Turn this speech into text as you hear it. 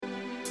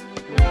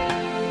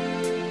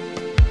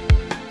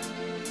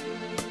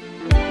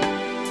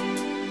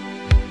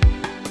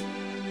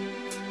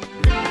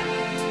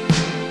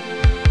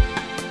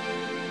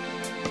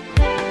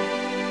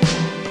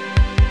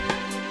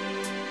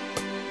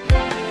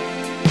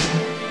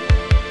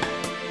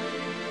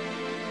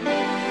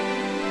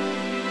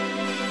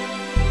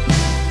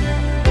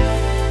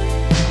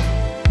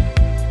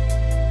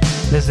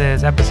This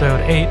is episode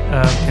 8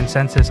 of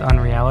Consensus on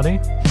Reality.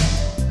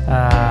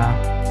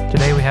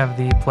 Today we have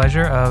the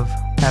pleasure of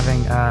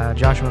having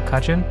Joshua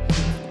Cutchin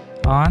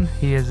on.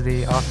 He is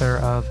the author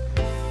of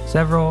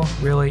several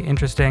really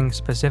interesting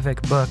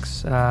specific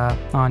books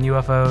on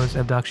UFOs,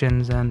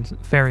 abductions, and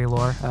fairy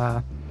lore.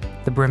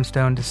 The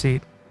Brimstone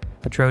Deceit,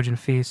 The Trojan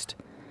Feast,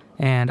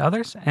 and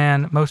others.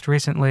 And most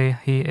recently,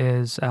 he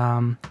is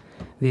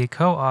the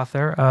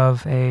co-author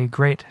of a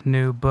great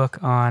new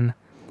book on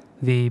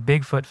the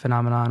Bigfoot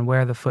phenomenon,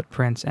 Where the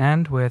Footprints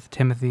End, with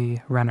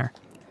Timothy Renner.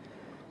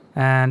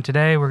 And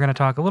today we're going to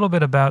talk a little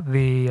bit about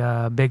the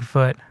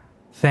Bigfoot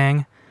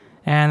thing,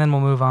 and then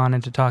we'll move on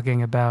into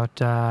talking about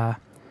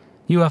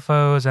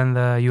UFOs and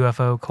the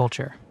UFO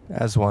culture.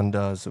 As one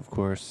does, of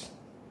course.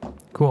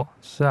 Cool.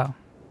 So,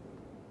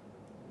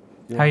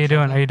 how you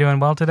doing? Are you doing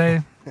well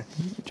today,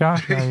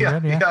 Josh? Are you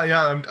good?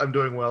 Yeah. I'm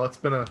doing well. It's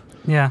been a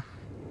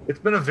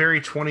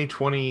very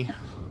 2020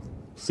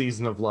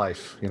 season of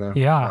life, you know.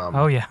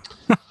 Yeah.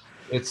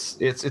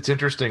 It's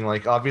interesting.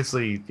 Like,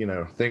 obviously,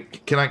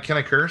 can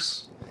I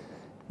curse?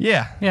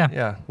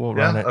 Yeah. We'll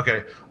run it.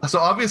 Okay. So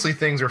obviously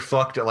things are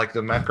fucked at like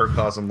the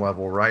macrocosm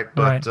level, right?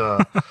 But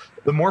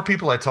the more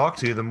people I talk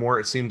to, the more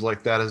it seems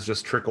like that has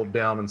just trickled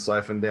down and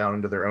siphoned down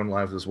into their own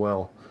lives as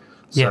well.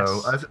 So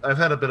Yes. I've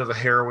had a bit of a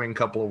harrowing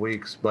couple of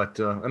weeks, but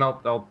and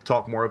I'll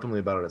talk more openly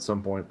about it at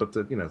some point. But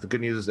the good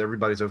news is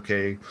everybody's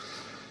okay.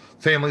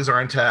 Families are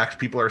intact.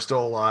 People are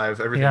still alive.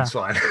 Everything's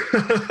fine.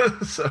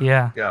 So,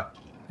 Yeah,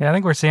 I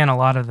think we're seeing a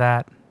lot of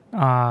that.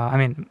 I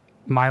mean,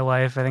 my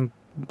life, I think,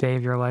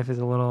 Dave, your life is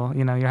a little,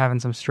 you're having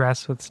some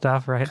stress with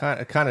stuff, right?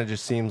 It kind of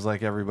just seems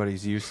like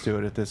everybody's used to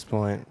it at this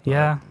point.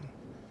 Yeah.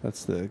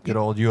 That's the good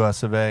old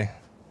US of A.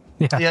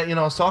 Yeah. Yeah,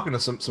 I was talking to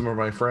some of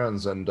my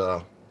friends, and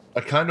I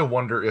kind of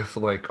wonder if,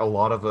 like, a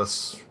lot of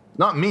us,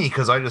 not me,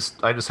 because I just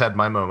had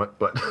my moment,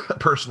 but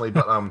personally,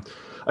 but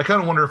I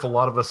kind of wonder if a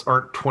lot of us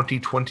aren't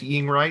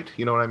 2020ing right.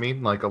 You know what I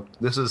mean? Like,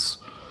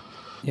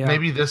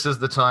 maybe this is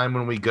the time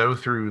when we go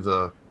through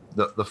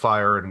the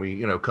fire and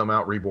we, come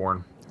out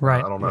reborn.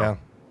 Right. I don't know. Yeah.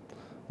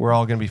 We're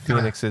all going to be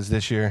phoenixes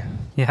this year.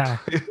 Yeah.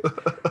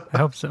 I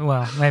hope so.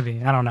 Well,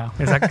 maybe. I don't know.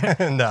 Is that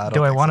No,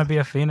 do I want to be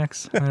a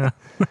phoenix? All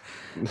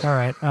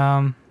right.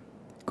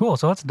 Cool.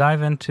 So let's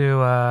dive into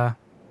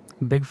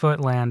Bigfoot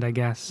land, I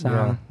guess.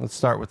 Yeah. Let's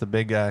start with the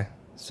big guy.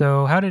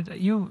 So how did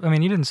you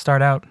didn't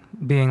start out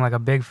being like a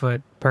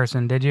Bigfoot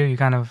person, did you? You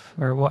kind of,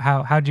 or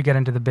how'd you get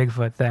into the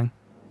Bigfoot thing?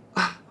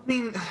 I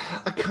mean,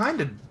 I kind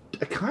of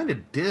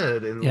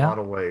did in a lot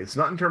of ways.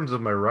 Not in terms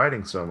of my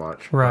writing so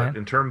much, right? But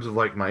in terms of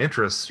like my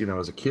interests,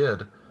 as a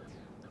kid.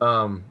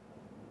 For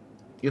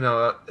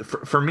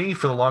me,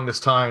 for the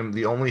longest time,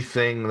 the only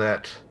thing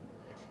that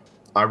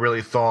I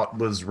really thought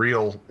was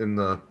real in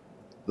the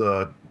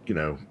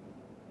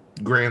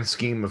grand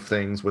scheme of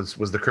things was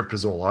the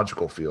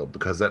cryptozoological field,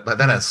 because that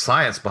has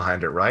science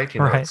behind it, right?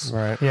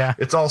 Right. Yeah.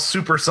 It's all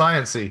super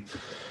sciencey.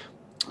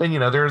 And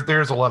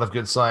there's a lot of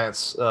good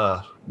science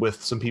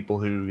with some people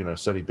who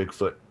study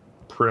Bigfoot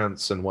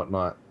prints and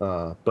whatnot.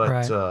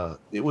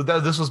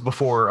 This was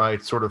before I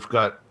sort of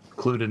got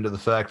clued into the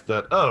fact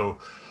that the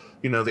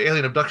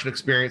alien abduction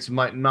experience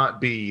might not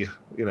be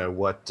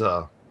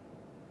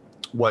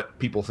what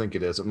people think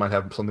it is. It might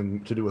have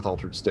something to do with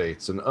altered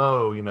states, and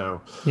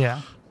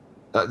Yeah.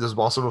 this was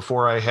also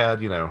before I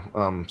had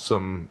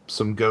some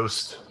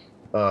ghost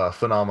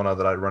phenomena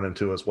that I'd run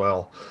into as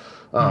well.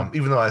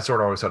 Even though I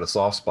sort of always had a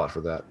soft spot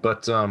for that.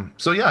 But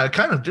I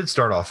kind of did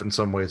start off in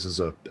some ways as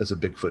a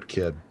Bigfoot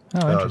kid,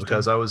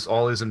 because I was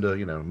always into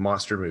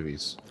monster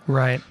movies.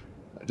 Right.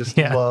 I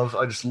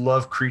just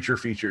love creature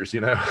features.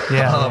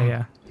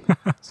 Yeah.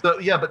 So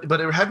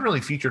but it hadn't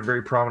really featured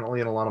very prominently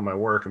in a lot of my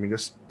work. I mean,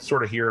 just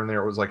sort of here and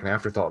there, it was like an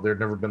afterthought. There'd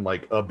never been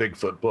like a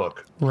Bigfoot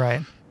book.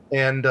 Right.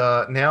 And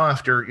now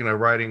after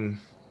writing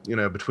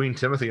between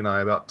Timothy and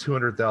I about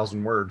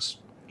 200,000 words.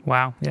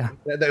 Wow. Yeah.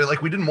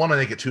 We didn't want to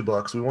make it 2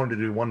 books. We wanted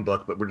to do 1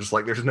 book, but we're just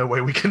like, there's no way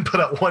we can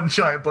put out 1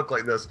 giant book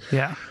like this.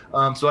 Yeah.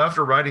 So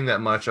after writing that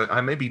much, I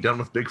may be done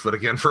with Bigfoot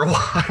again for a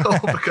while,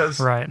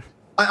 because right.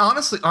 I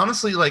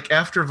honestly, like,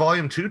 after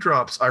volume 2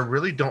 drops, I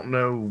really don't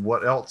know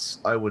what else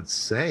I would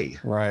say.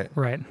 Right.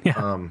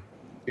 Yeah.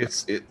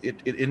 It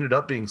ended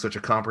up being such a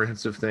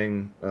comprehensive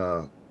thing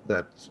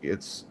that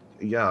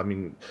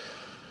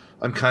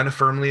I'm kind of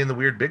firmly in the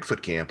weird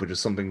Bigfoot camp, which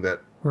is something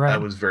that I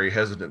was very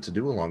hesitant to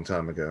do a long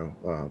time ago.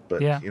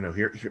 But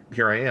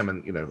here I am,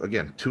 and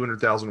again,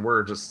 200,000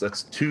 words.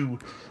 That's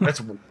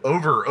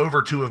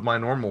over 2 of my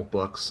normal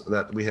books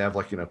that we have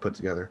put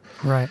together.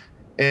 Right.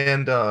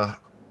 And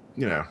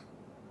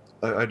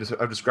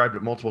I've described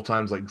it multiple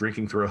times like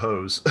drinking through a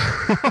hose,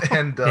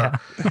 and, Yeah.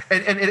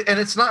 and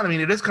it's not. I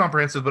mean, it is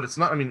comprehensive, but it's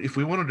not. I mean, if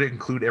we wanted to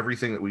include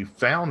everything that we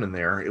found in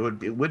there, it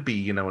would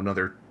be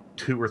another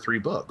 2 or 3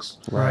 books,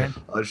 Right.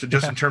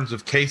 just in terms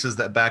of cases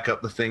that back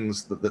up the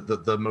things,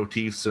 the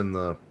motifs and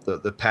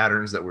the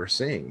patterns that we're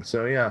seeing.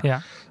 So yeah.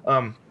 Yeah.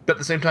 But at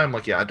the same time,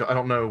 like, I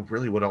don't know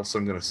really what else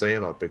I'm going to say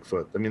about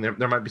Bigfoot. I mean,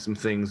 there might be some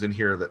things in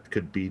here that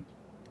could be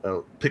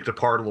picked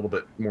apart a little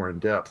bit more in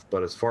depth.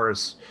 But as far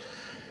as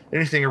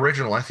anything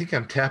original, I think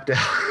I'm tapped out.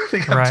 I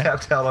think I'm Right.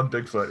 tapped out on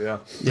Bigfoot. Yeah.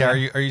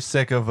 Yeah. Are you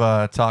sick of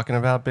talking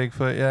about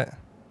Bigfoot yet?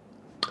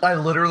 I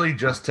literally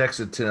just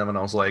texted Tim and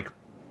I was like,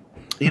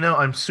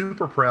 I'm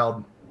super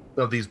proud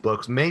of these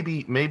books.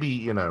 Maybe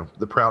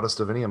the proudest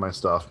of any of my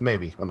stuff.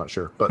 Maybe, I'm not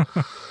sure, but.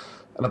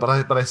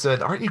 But I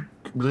said, aren't you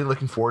really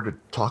looking forward to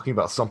talking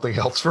about something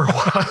else for a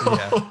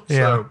while?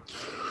 Yeah.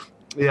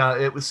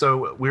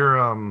 So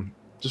we're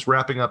just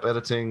wrapping up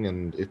editing,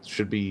 and it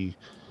should be.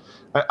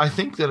 I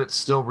think that it's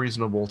still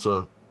reasonable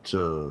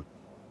to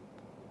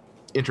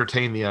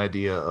entertain the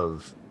idea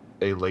of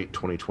a late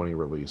 2020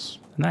 release.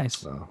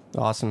 Nice.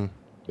 Awesome.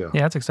 Yeah,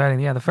 that's exciting.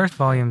 Yeah, the first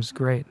volume's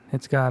great.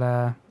 It's got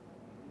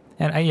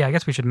and I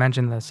guess we should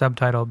mention the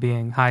subtitle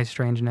being High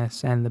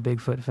Strangeness and the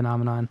Bigfoot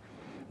Phenomenon.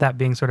 That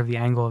being sort of the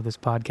angle of this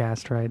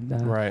podcast, right?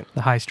 Right.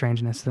 The high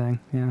strangeness thing.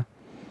 Yeah.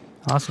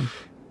 Awesome.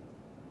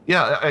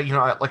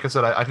 Yeah, like I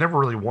said, I've never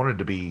really wanted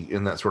to be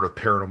in that sort of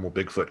paranormal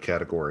Bigfoot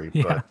category,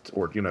 Yeah.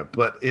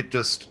 but it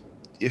just,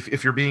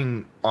 if you're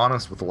being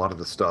honest with a lot of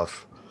the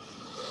stuff,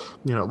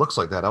 it looks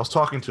like that. I was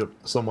talking to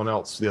someone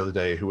else the other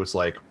day who was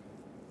like,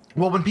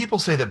 well, when people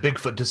say that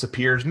Bigfoot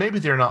disappears, maybe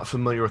they're not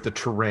familiar with the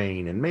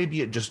terrain, and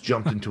maybe it just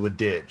jumped into a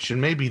ditch, and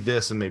maybe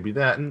this and maybe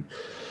that, and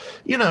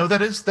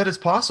that is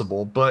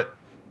possible, but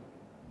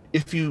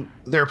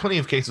there are plenty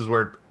of cases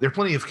where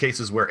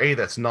A,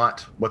 that's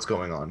not what's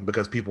going on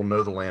because people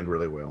know the land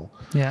really well.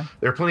 Yeah.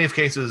 There are plenty of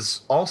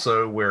cases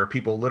also where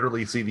people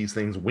literally see these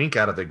things wink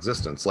out of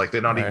existence. Like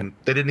they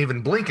didn't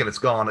even blink and it's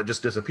gone. It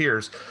just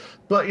disappears.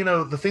 But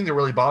the thing that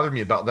really bothered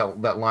me about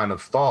that line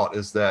of thought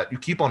is that you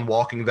keep on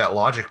walking that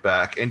logic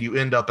back and you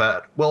end up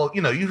at,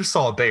 you just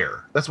saw a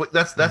bear. That's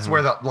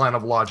where that line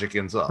of logic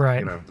ends up.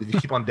 Right. If you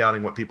keep on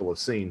doubting what people have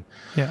seen.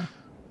 Yeah.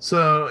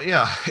 So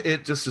yeah,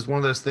 it just is one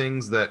of those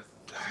things that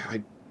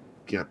I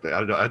can't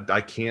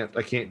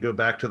go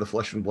back to the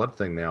flesh and blood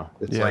thing now.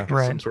 It's like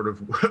some sort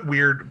of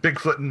weird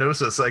Bigfoot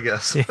gnosis, I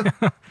guess.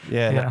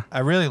 Yeah. I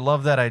really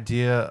love that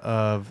idea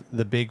of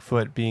the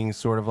Bigfoot being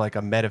sort of like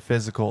a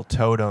metaphysical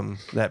totem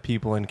that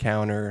people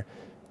encounter.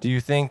 Do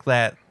you think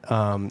that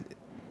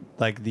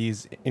like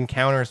these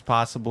encounters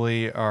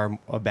possibly are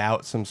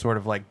about some sort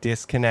of like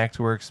disconnect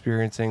we're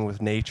experiencing with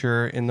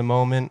nature in the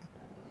moment?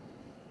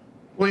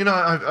 Well,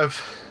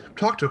 I've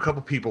talked to a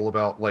couple people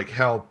about like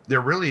how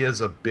there really is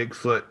a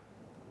Bigfoot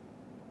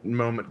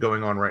moment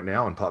going on right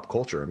now in pop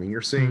culture. I mean,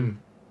 you're seeing.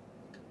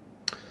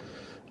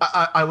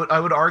 I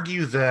would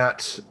argue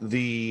that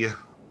the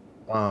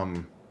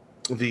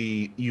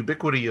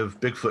ubiquity of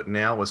Bigfoot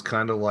now is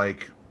kind of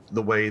like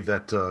the way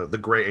that the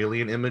gray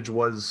alien image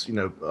was,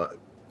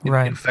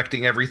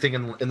 infecting everything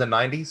in the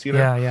 90s.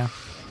 Yeah.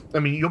 I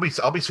mean,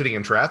 I'll be sitting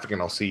in traffic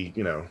and I'll see,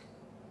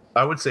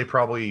 I would say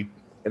probably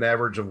an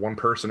average of one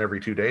person every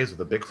 2 days with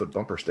a Bigfoot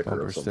bumper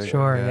sticker or something.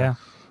 Sure. Yeah.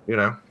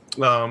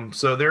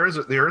 So there is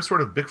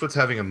sort of Bigfoot's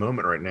having a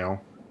moment right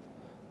now,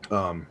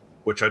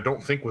 which I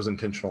don't think was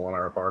intentional on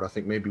our part. I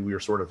think maybe we were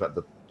sort of at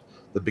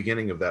the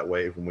beginning of that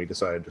wave when we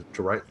decided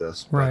to write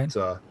this. Right.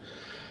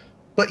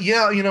 But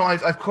yeah,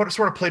 I've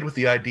sort of played with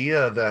the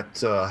idea that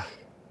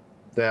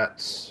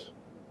that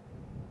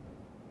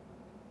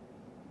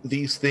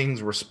these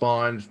things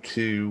respond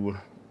to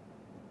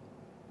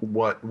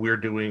what we're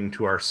doing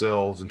to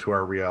ourselves and to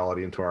our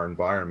reality and to our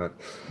environment.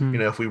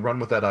 If we run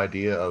with that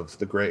idea of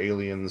the gray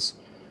aliens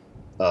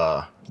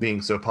being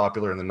so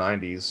popular in the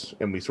 90s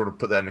and we sort of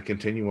put that in a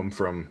continuum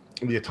from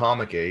the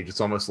atomic age,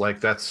 it's almost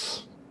like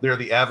they're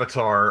the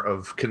avatar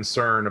of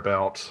concern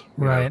about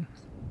the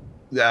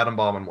atom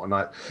bomb and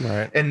whatnot.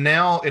 Right. And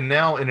now in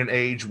an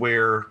age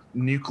where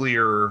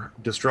nuclear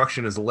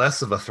destruction is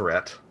less of a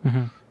threat,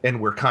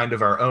 and we're kind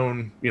of our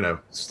own,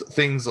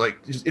 things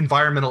like just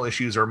environmental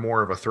issues are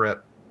more of a threat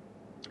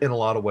in a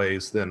lot of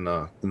ways than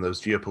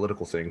those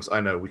geopolitical things.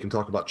 I know we can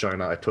talk about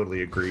China. I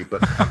totally agree,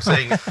 but I'm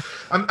saying,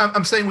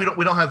 I'm saying we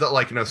don't have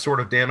that sort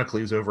of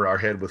Damocles over our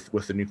head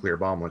with the nuclear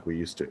bomb like we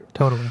used to.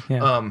 Totally.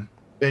 Yeah.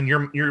 And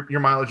your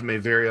mileage may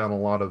vary on a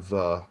lot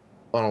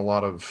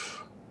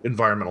of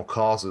environmental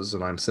causes,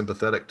 and I'm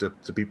sympathetic to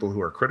people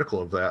who are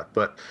critical of that.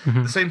 But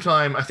at the same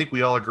time, I think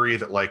we all agree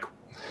that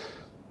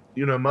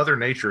Mother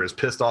Nature is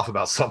pissed off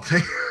about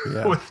something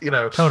with,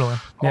 totally.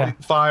 Yeah.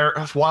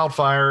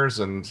 Wildfires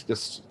and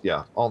just,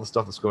 all the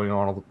stuff that's going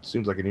on. It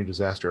seems like a new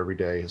disaster every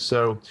day.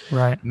 So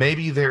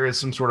maybe there is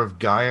some sort of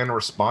Gaian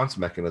response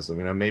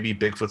mechanism. Maybe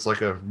Bigfoot's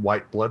like a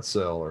white blood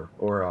cell or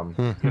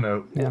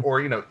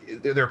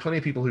there are plenty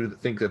of people who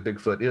think that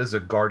Bigfoot is a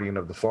guardian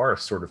of the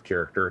forest sort of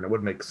character. And it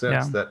would make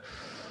sense that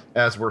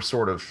as we're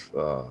sort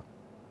of,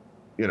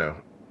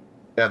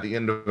 at the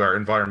end of our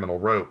environmental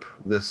rope,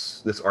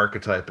 this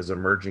archetype is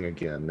emerging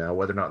again. Now,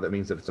 whether or not that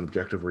means that it's an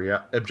objective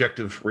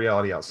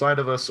reality outside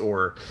of us,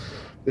 or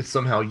it's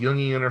somehow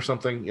Jungian or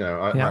something,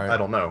 I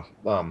don't know.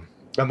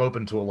 I'm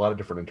open to a lot of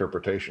different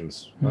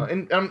interpretations,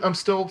 and I'm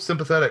still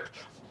sympathetic.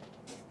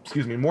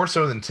 Excuse me, more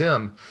so than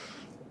Tim,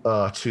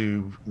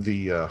 to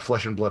the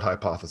flesh and blood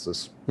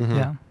hypothesis. Mm-hmm.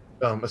 Yeah.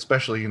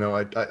 Especially,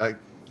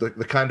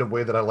 the kind of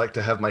way that I like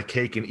to have my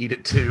cake and eat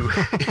it too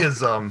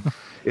is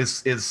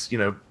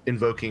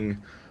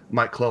invoking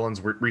Mike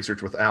Clelland's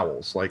research with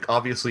owls. Like,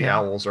 obviously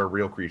owls are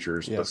real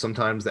creatures, but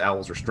sometimes the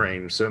owls are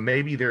strange. So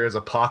maybe there is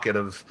a pocket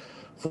of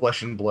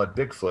flesh and blood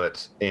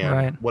Bigfoot,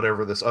 and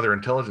whatever this other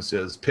intelligence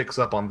is picks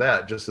up on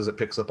that just as it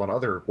picks up on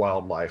other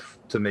wildlife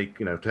to make,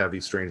 to have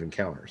these strange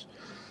encounters.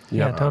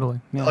 Yeah, totally.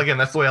 Yeah. Again,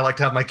 that's the way I like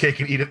to have my cake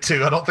and eat it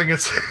too. I don't think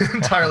it's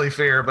entirely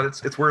fair, but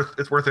it's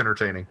worth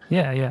entertaining.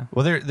 Yeah, yeah.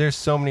 Well, there's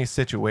so many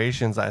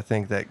situations, I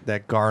think,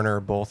 that garner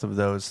both of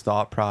those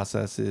thought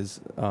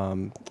processes.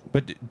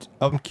 But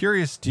I'm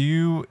curious, do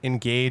you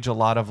engage a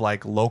lot of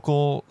like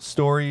local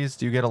stories?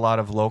 Do you get a lot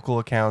of local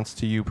accounts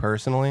to you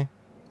personally?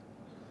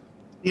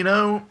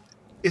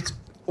 It's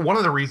one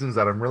of the reasons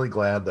that I'm really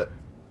glad that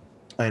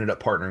I ended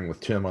up partnering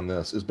with Tim on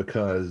this is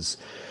because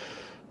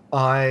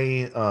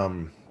I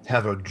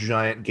have a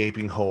giant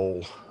gaping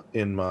hole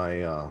in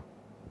my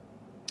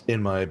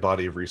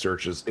body of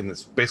researches, and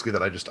it's basically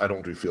that I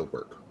don't do field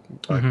work.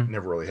 I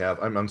never really have.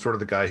 I'm sort of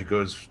the guy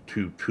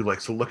who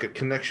likes to look at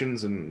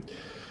connections and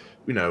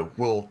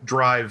will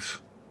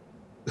drive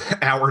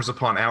hours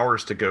upon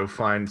hours to go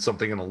find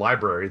something in a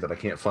library that I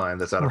can't find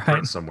that's out of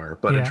print somewhere.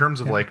 But in terms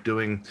of like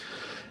doing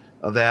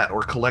that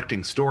or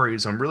collecting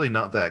stories, I'm really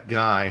not that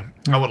guy.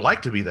 I would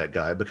like to be that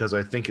guy because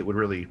I think it would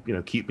really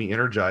keep me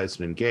energized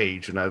and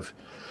engaged. And I've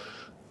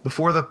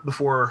before the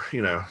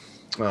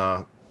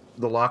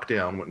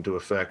lockdown went into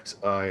effect,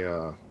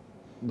 I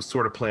was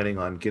sort of planning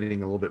on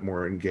getting a little bit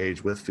more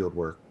engaged with field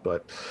work.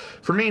 But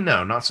for me,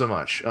 no, not so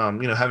much.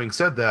 Having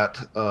said that,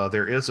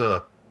 there is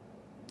a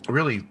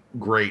really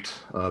great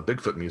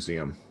Bigfoot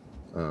museum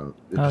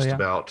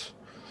about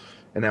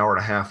an hour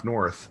and a half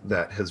north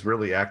that has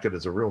really acted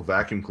as a real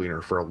vacuum cleaner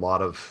for a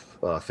lot of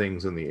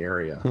things in the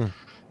area.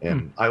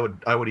 And I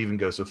would even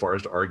go so far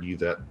as to argue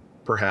that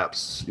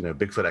perhaps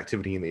Bigfoot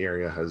activity in the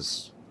area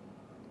has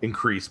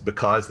increased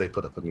because they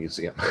put up a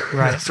museum.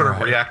 Right.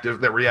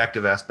 That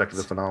reactive aspect of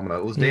the phenomena.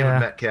 It was David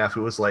Metcalf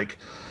who was like,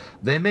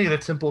 they made a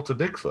temple to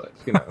Bigfoot.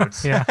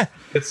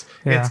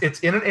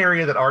 It's in an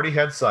area that already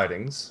had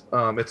sightings.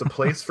 It's a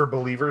place for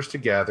believers to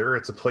gather.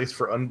 It's a place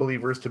for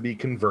unbelievers to be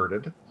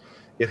converted.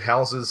 It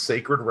houses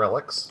sacred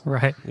relics.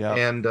 Right. Yeah.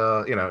 And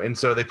and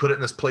so they put it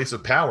in this place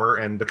of power,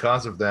 and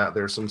because of that,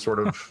 there's some sort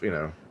of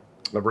a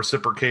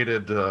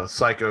reciprocated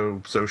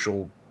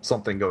psychosocial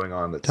something going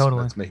on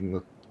that's making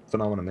the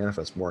phenomena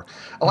manifest more.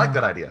 I like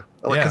that idea.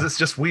 Because it's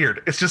just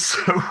weird. It's just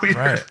so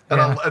weird,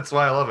 and that's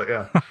why I love it.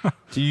 Yeah.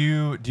 Do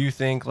you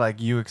think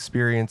like you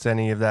experience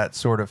any of that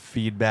sort of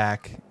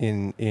feedback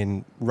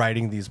in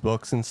writing these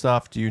books and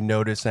stuff? Do you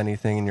notice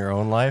anything in your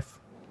own life?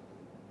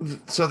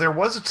 So there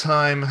was a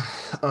time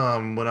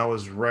when I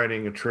was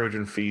writing a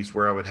Trojan Feast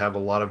where I would have a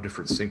lot of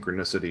different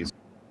synchronicities.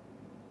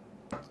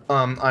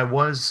 I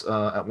was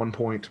at one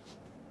point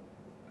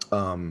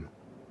woken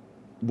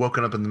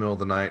up in the middle of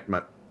the night.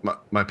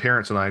 My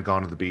parents and I had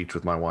gone to the beach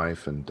with my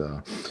wife, and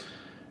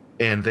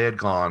they had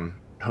gone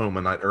home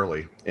a night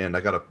early, and I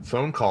got a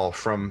phone call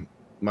from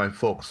my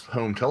folks'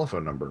 home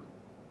telephone number.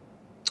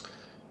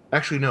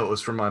 Actually, no, it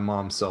was from my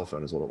mom's cell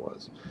phone is what it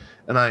was.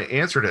 And I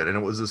answered it, and it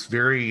was this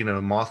very,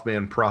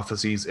 Mothman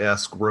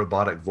Prophecies-esque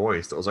robotic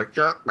voice that was like,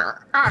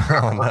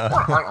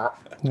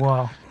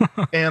 wow.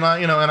 And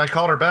I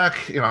called her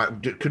back. I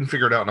couldn't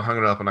figure it out, and I hung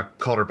it up, and I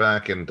called her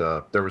back, and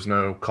there was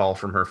no call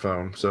from her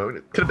phone. So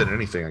it could have been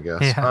anything, I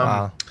guess.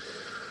 Yeah.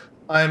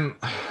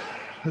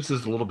 This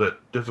is a little bit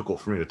difficult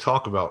for me to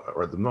talk about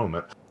at the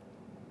moment.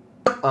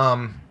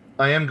 I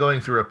am going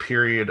through a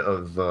period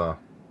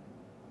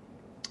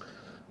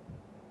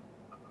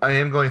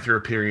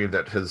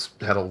that has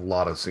had a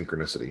lot of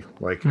synchronicity,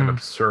 like an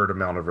absurd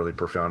amount of really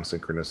profound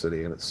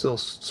synchronicity, and it's still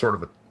sort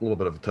of a little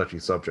bit of a touchy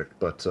subject.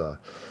 But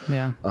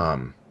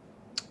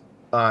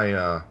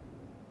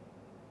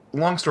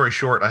long story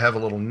short, I have a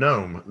little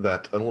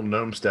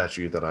gnome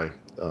statue that I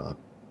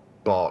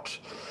bought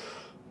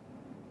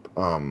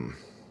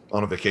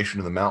on a vacation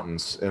in the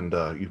mountains, and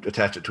you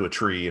attach it to a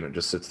tree, and it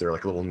just sits there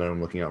like a little gnome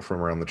looking out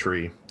from around the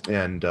tree.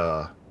 And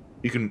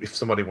you can, if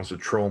somebody wants to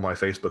troll my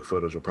Facebook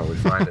photos, you'll probably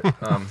find it.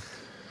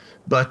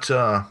 But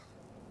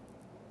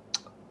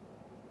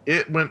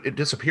it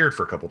disappeared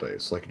for a couple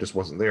days. Like, it just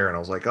wasn't there. And I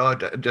was like, I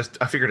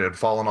figured it had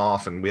fallen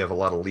off, and we have a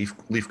lot of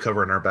leaf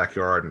cover in our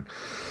backyard, and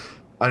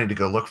I need to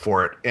go look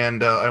for it.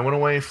 And I went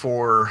away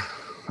for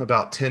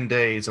about 10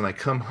 days, and I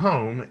come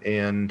home,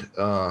 and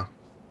the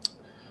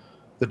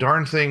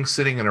darn thing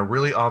sitting in a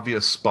really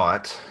obvious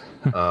spot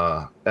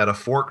at a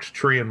forked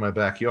tree in my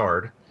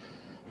backyard.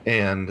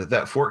 And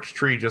that forked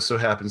tree just so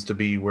happens to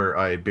be where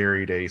I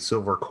buried a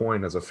silver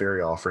coin as a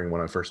fairy offering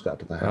when I first got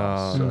to the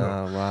house. Oh,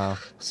 wow.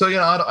 So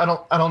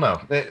I don't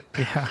know.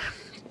 Yeah.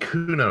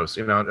 Who knows?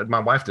 My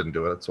wife didn't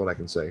do it. That's what I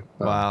can say.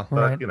 Wow.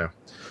 But Right.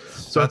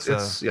 so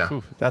it's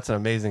yeah. That's an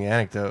amazing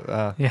anecdote.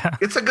 Yeah.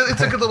 It's a good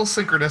little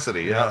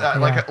synchronicity. Yeah.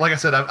 Like I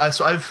said,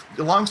 I've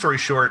long story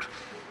short,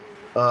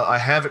 I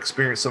have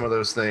experienced some of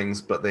those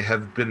things, but they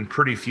have been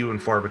pretty few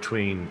and far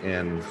between.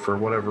 And for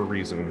whatever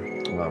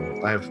reason,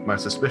 I have my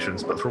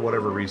suspicions, but for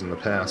whatever reason, the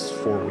past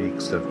 4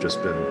 weeks have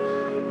just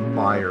been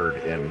mired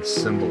in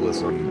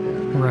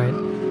symbolism Right.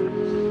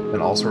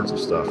 and all sorts of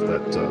stuff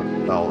that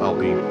I'll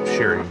be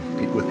sharing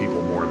with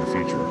people more in the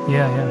future.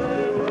 Yeah.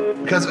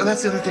 Because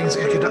that's the other thing is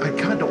I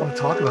kind of don't want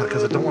to talk about it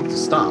because I don't want it to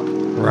stop.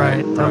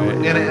 Right.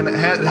 Totally. And it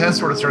has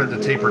sort of started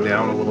to taper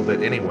down a little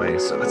bit anyway.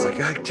 So it's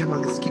like, Jim,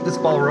 let's keep this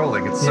ball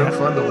rolling. It's so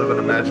fun to live in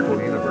a magical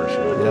universe.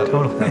 Yeah,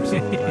 Totally.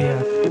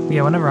 absolutely.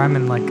 Yeah. Whenever I'm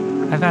in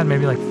I've had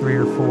maybe 3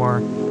 or 4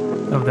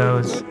 of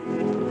those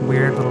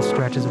weird little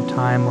stretches of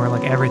time where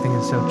everything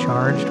is so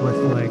charged with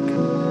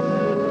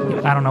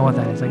I don't know what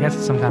that is. I guess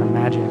it's some kind of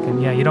magic.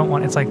 And you don't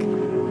want. It's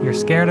you're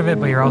scared of it,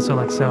 but you're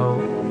also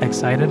so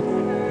excited.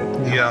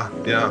 Yeah.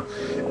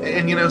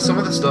 And some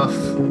of the stuff,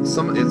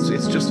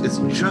 it's just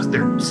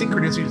their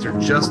synchronicities are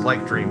just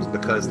like dreams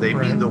because they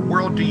mean the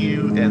world to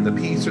you, and the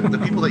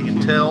people that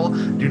you tell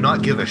do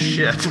not give a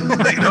shit. You know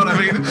what I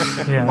mean?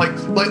 Yeah. Like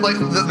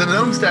the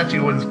gnome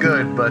statue one's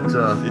good, but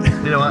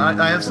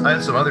I have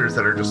some others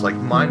that are just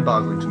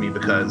mind-boggling to me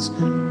because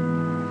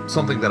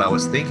something that I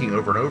was thinking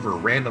over and over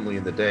randomly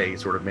in the day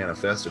sort of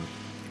manifested.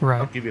 Right.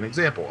 I'll give you an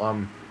example.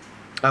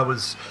 I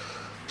was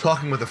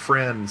talking with a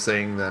friend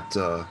saying that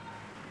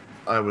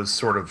I was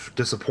sort of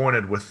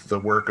disappointed with the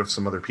work of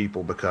some other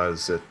people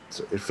because it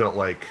felt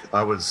like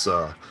I was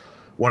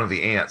one of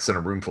the ants in a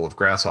room full of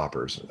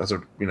grasshoppers, as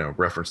a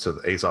reference to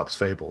the Aesop's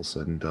fables,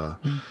 and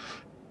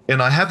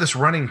I have this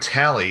running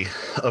tally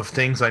of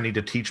things I need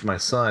to teach my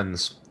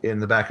sons in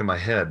the back of my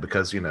head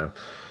because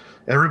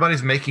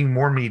everybody's making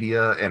more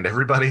media, and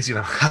everybody's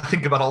I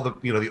think about all the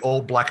the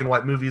old black and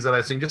white movies that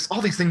I've seen, just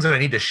all these things that I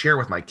need to share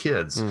with my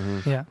kids.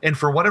 Mm-hmm. Yeah. And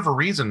for whatever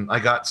reason, I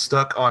got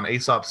stuck on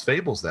Aesop's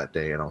fables that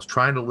day, and I was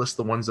trying to list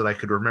the ones that I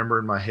could remember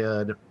in my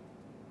head.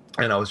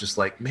 And I was just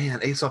like,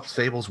 man, Aesop's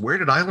fables, where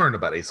did I learn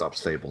about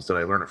Aesop's fables? Did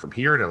I learn it from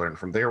here? Did I learn it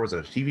from there? Was it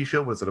a TV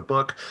show? Was it a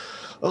book?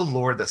 Oh,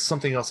 Lord, that's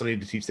something else I need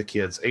to teach the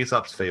kids,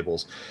 Aesop's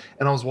fables.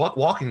 And I was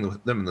walking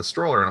with them in the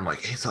stroller, and I'm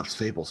like, Aesop's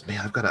fables,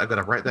 man, I've got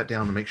to write that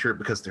down to make sure,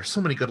 because there's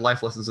so many good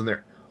life lessons in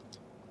there.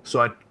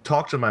 So I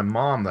talked to my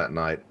mom that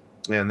night,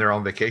 and they're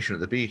on vacation at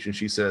the beach, and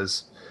she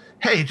says,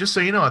 hey, just so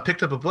you know, I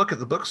picked up a book at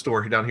the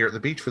bookstore down here at the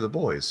beach for the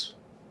boys.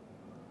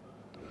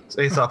 It's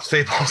Aesop's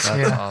fables.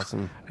 That's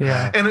awesome.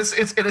 Yeah. And it's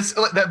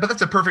that, but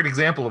that's a perfect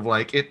example of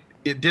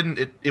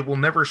it will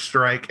never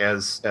strike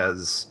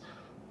as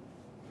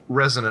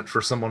resonant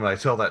for someone that I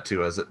tell that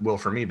to as it will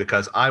for me,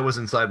 because I was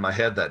inside my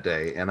head that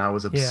day and I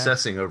was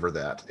obsessing over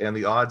that, and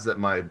the odds that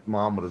my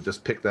mom would have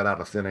just picked that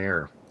out of thin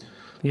air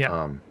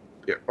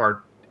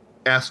are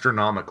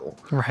astronomical.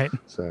 Right.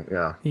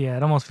 So Yeah,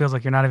 it almost feels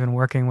like you're not even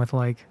working with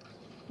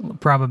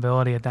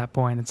probability at that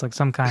point. It's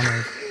some kind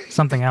of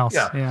something else.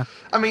 Yeah.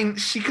 I mean,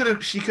 she could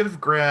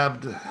have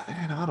grabbed,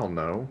 I don't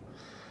know.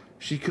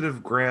 She could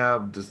have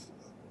grabbed just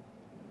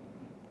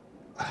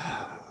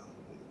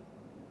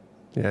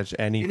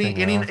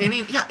anything.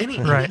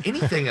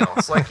 Anything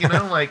else.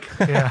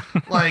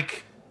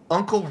 Like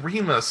Uncle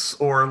Remus,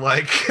 or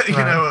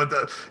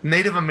the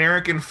Native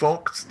American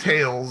folk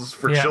tales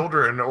for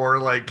children, or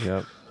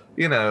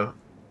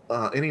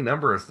any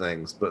number of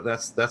things. But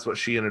that's what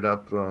she ended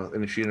up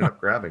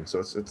grabbing. So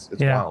it's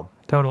wild.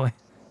 Totally.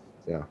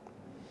 Yeah.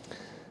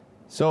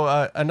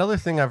 So another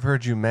thing I've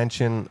heard you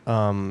mention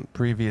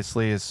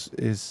previously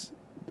is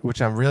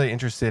which I'm really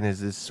interested in,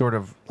 is this sort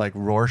of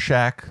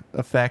Rorschach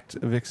effect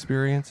of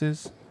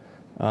experiences,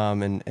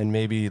 and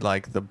maybe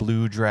the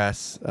blue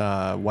dress,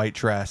 white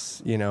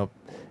dress,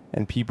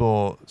 and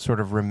people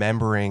sort of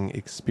remembering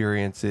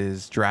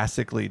experiences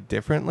drastically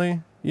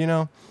differently.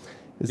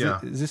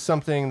 Is this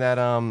something that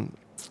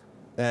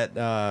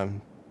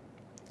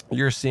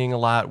you're seeing a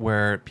lot,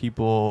 where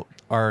people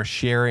are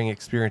sharing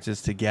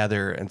experiences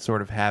together and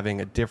sort of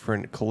having a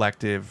different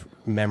collective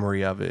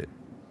memory of it?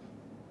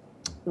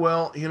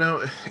 Well,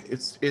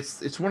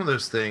 it's one of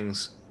those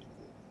things.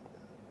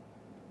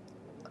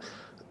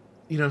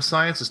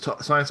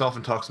 Science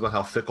often talks about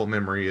how fickle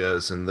memory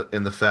is, and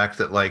the fact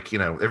that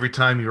every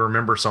time you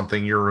remember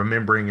something, you're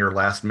remembering your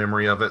last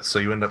memory of it. So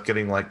you end up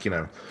getting right,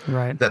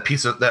 that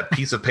piece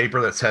of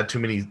paper that's had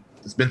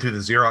it's been through the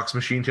Xerox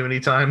machine too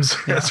many times.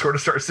 Yeah. It sort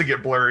of starts to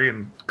get blurry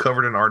and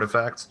covered in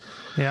artifacts.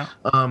 Yeah.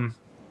 And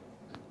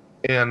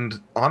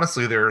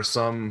honestly, there are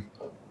some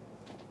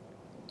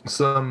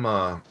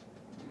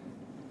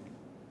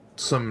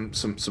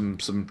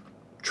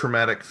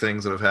traumatic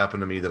things that have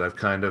happened to me that I've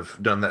kind of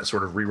done that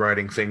sort of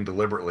rewriting thing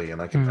deliberately,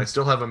 and I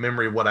still have a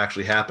memory of what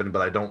actually happened,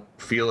 but I don't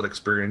feel it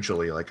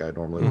experientially like I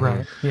normally would.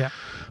 Right. Yeah.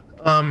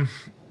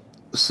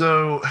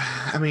 So,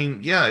 I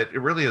mean, it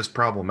really is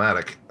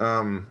problematic.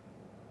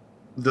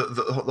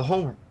 the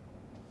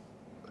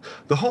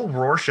whole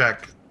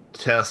Rorschach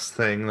test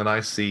thing that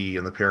I see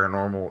in the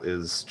paranormal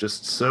is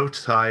just so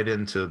tied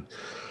into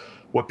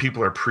what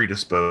people are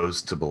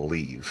predisposed to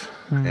believe,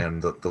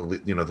 and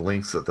the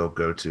links that they'll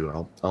go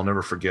to. I'll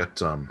never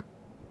forget.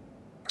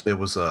 It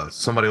was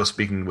somebody was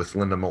speaking with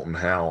Linda Moulton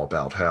Howe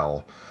about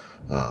how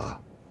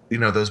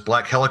those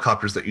black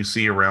helicopters that you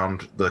see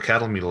around the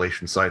cattle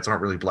mutilation sites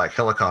aren't really black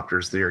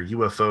helicopters. They are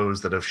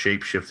UFOs that have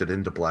shapeshifted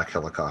into black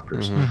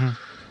helicopters.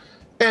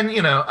 And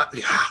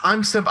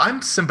I'm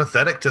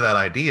sympathetic to that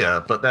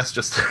idea, but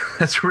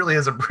that's really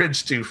as a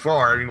bridge too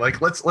far. I mean, like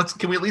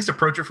can we at least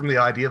approach it from the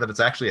idea that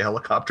it's actually a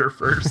helicopter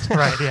first,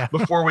 right? Yeah.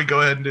 Before we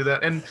go ahead and do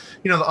that. And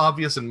the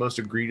obvious and most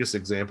egregious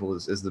example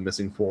is the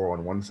missing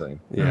 411 thing.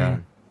 Yeah.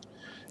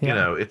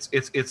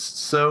 It's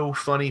so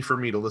funny for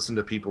me to listen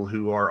to people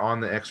who are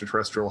on the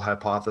extraterrestrial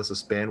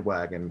hypothesis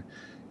bandwagon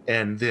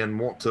and then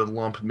want to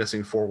lump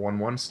missing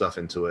 411 stuff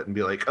into it and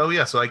be like, oh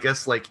yeah, so I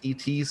guess like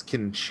ETs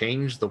can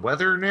change the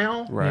weather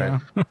now,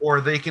 right? Yeah. Or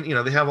they can,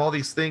 they have all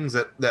these things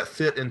that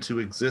fit into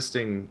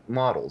existing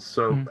models.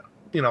 So,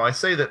 I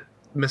say that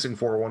missing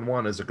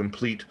 411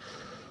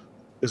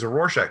 is a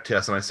Rorschach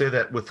test, and I say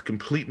that with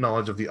complete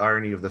knowledge of the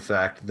irony of the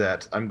fact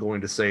that I'm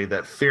going to say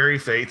that fairy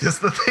faith is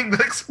the thing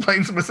that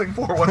explains missing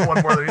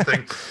 411 more than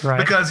anything. Right.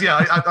 Because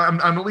I'm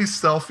at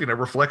least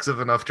reflexive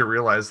enough to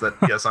realize that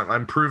yes,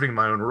 I'm proving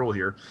my own rule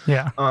here.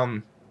 Yeah.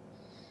 But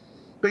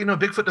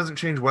Bigfoot doesn't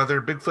change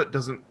weather. Bigfoot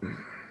doesn't.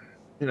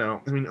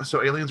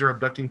 So aliens are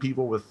abducting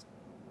people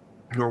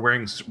who are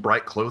wearing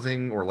bright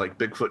clothing, or like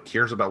Bigfoot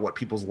cares about what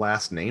people's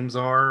last names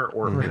are,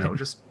 or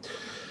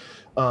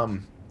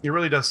it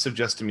really does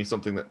suggest to me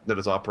something that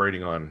is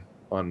operating on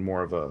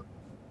more of a,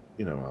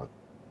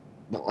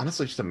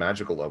 honestly, just a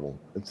magical level.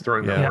 It's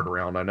throwing that word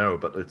around, I know,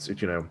 but it's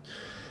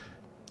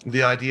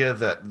the idea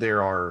that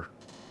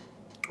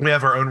we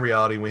have our own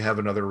reality, and we have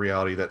another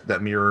reality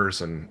that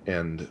mirrors and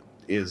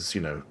is,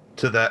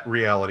 to that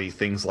reality,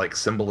 things like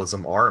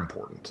symbolism are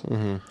important.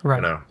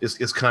 Right.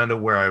 Is kind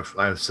of where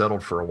I've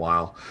settled for a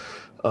while.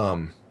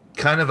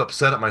 Kind of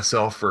upset at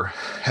myself for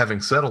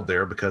having settled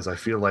there, because I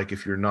feel like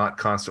if you're not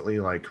constantly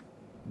like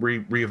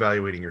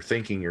reevaluating your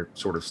thinking, you're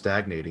sort of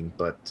stagnating.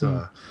 But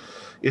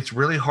it's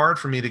really hard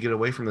for me to get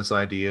away from this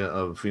idea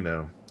of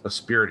a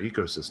spirit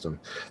ecosystem.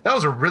 That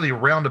was a really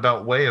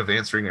roundabout way of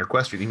answering your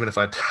question, even if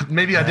I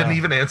didn't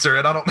even answer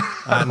it. I don't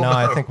know.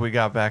 I think we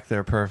got back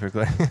there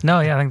perfectly.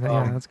 No, yeah, I think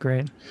that's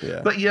great.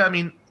 Yeah. But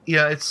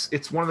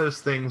it's one of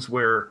those things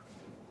where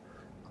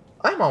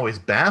I'm always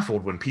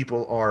baffled when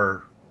people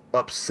are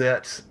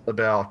upset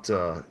about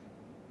the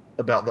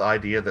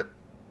idea that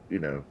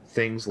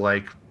things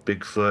like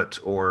Bigfoot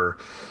or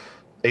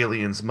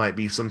aliens might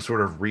be some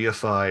sort of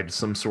reified,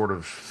 some sort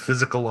of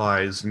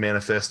physicalized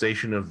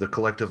manifestation of the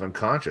collective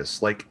unconscious.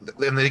 Like,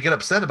 and they get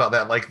upset about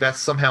that. Like, that's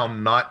somehow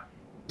not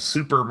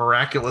super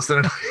miraculous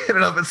in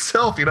and of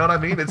itself. You know what I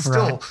mean? It's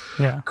still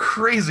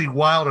crazy,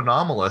 wild,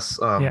 anomalous.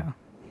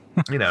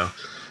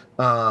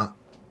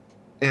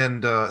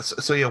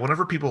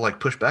 Whenever people like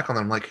push back on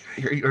them, I'm like,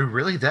 are you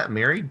really that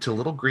married to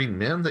little green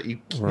men that you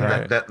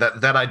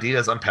that idea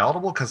is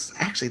unpalatable? Because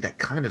actually, that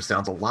kind of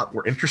sounds a lot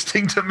more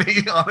interesting to me,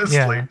 honestly.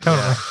 Yeah,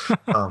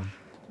 totally.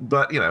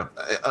 But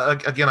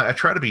again, I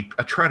try to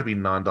be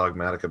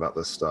non-dogmatic about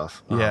this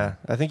stuff. I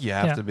think you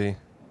have to be.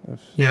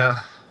 Yeah.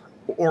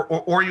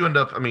 Or you end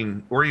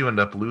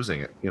up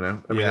losing it.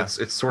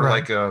 It's sort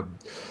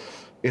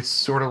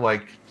of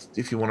like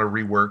if you want to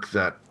rework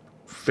that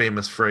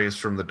famous phrase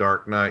from The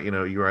Dark Knight,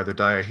 you either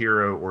die a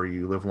hero or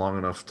you live long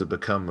enough to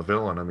become a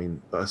villain. I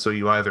mean, so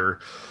you either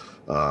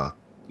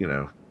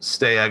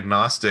stay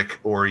agnostic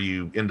or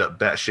you end up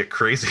batshit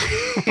crazy.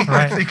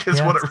 I think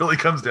is what it really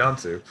comes down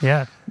to.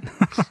 Yeah.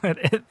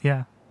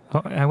 Yeah.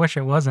 I wish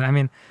it wasn't. I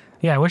mean,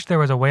 I wish there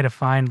was a way to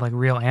find like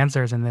real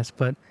answers in this,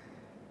 but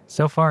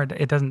so far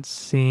it doesn't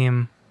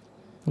seem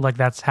like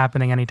that's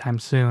happening anytime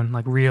soon,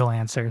 like real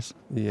answers.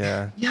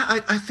 Yeah,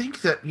 I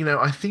think that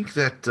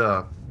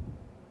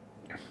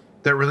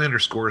that really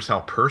underscores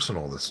how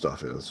personal this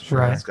stuff is.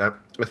 Right.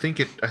 I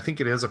think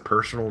it is a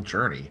personal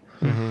journey.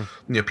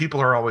 People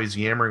are always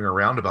yammering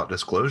around about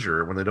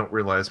disclosure when they don't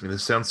realize. I mean,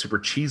 this sounds super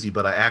cheesy,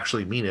 but I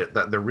actually mean it.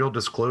 That the real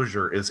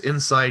disclosure is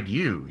inside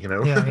you.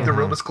 The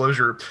real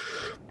disclosure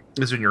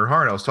is in your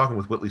heart. I was talking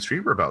with Whitley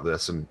Strieber about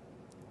this, and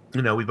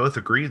we both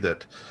agree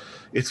that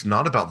it's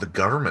not about the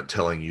government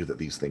telling you that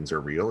these things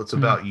are real. It's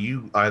about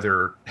you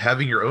either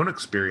having your own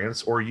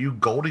experience or you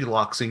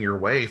Goldilocksing your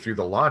way through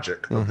the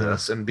logic of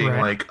this and being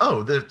like,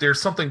 oh,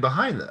 there's something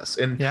behind this.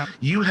 And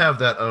you have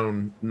that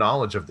own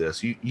knowledge of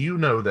this. You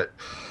know that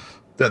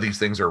these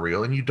things are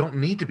real, and you don't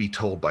need to be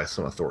told by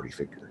some authority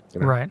figure.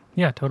 Right.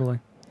 Yeah, totally.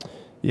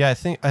 Yeah, I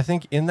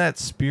think in that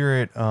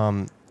spirit,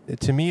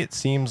 to me, it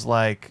seems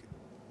like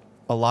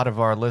a lot of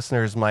our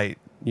listeners might,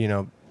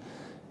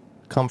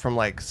 come from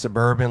like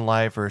suburban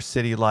life or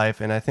city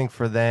life, and I think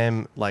for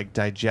them, like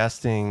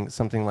digesting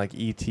something like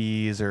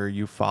ETs or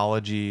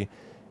ufology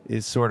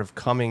is sort of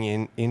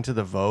coming into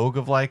the vogue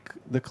of like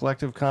the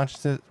collective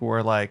consciousness,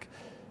 where like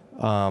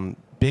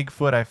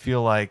Bigfoot, I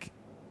feel like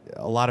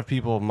a lot of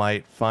people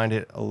might find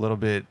it a little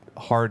bit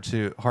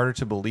harder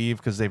to believe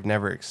because they've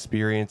never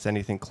experienced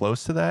anything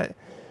close to that.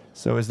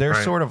 So is there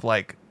sort of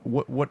like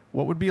what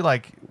would be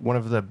like one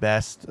of the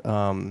best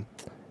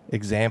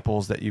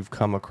examples that you've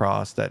come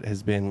across that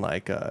has been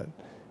like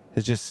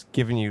has just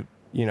given you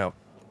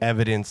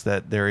evidence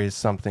that there is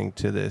something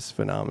to this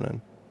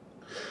phenomenon?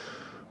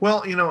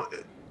 Well,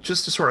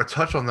 just to sort of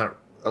touch on that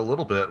a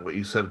little bit, what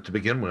you said to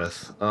begin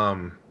with,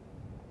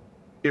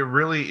 it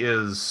really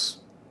is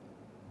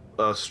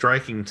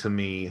striking to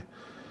me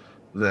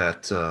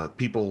that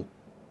people,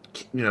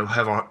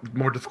 have a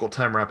more difficult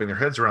time wrapping their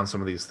heads around some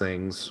of these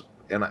things.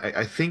 And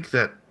I think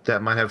that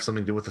might have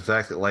something to do with the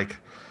fact that, like,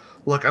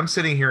 look, I'm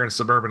sitting here in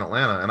suburban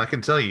Atlanta, and I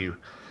can tell you,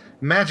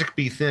 magic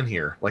be thin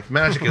here. Like,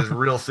 magic is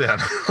real thin.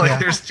 Like,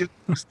 there's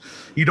just,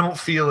 you don't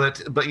feel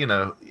it. But,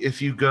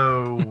 if you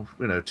go,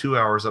 2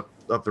 hours up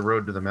the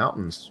road to the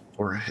mountains,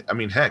 or, I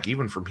mean, heck,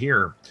 even from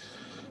here,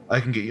 I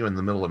can get you in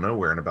the middle of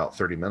nowhere in about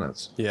 30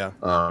 minutes. Yeah.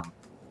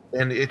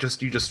 And you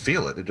just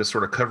feel it. It just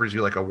sort of covers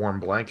you like a warm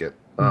blanket.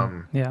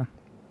 Yeah.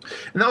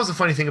 And that was the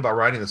funny thing about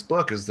writing this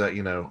book is that,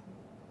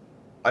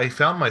 I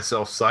found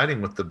myself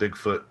siding with the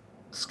Bigfoot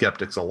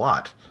skeptics a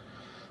lot.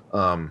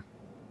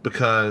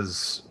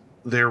 Because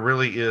there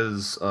really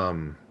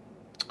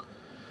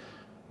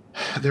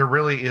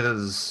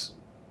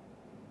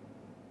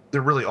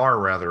are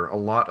rather a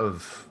lot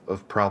of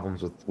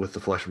problems with the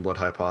flesh and blood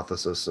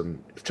hypothesis.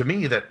 And to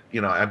me that,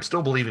 I'm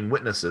still believing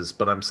witnesses,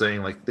 but I'm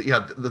saying like,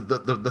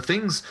 the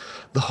things,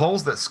 the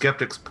holes that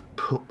skeptics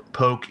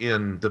poke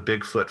in the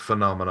Bigfoot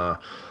phenomena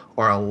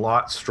are a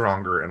lot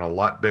stronger and a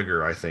lot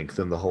bigger, I think,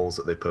 than the holes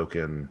that they poke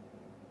in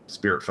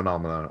spirit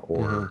phenomena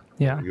or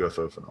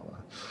UFO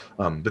phenomena.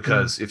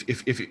 Because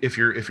if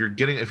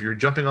you're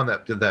jumping on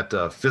that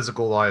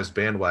physicalized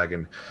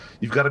bandwagon,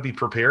 you've got to be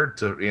prepared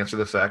to answer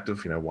the fact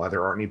of why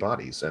there aren't any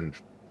bodies. And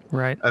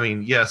I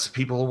mean, yes,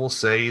 people will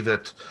say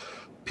that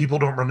people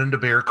don't run into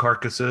bear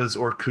carcasses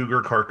or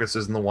cougar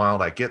carcasses in the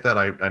wild. I get that,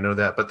 I know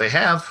that, but they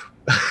have.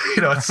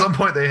 At some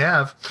point they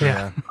have.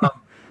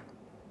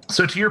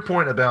 So to your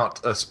point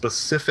about a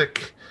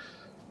specific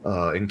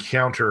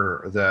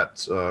encounter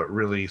that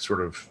really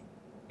sort of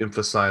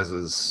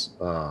emphasizes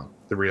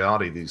the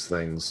reality of these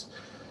things.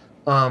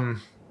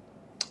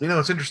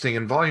 It's interesting.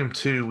 In volume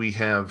 2, we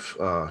have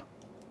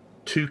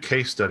 2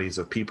 case studies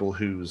of people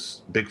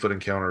whose Bigfoot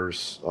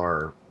encounters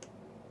are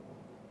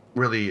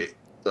really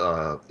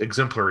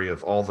exemplary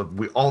of all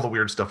the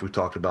weird stuff we've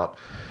talked about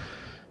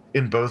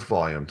in both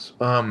volumes.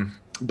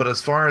 But as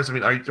far as,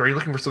 are you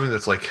looking for something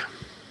that's like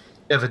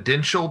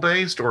evidential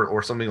based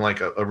or something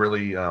like a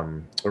really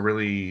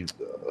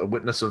a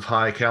witness of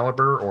high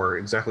caliber, or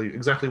exactly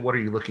what are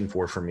you looking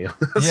for from me?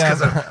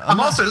 I'm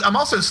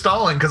also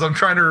stalling because I'm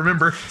trying to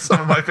remember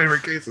some of my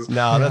favorite cases.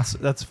 No,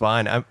 that's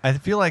fine. I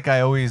feel like I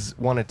always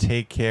want to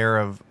take care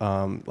of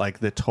like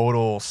the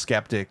total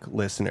skeptic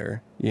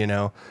listener,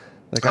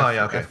 like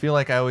I feel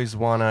like I always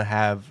want to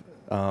have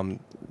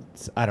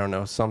I don't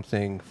know,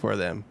 something for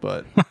them,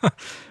 but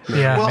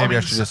maybe I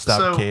should just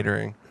stop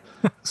catering.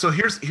 So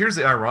here's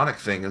the ironic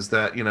thing is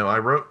that, I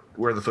wrote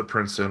Where the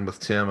Footprints In with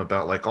Tim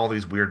about like all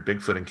these weird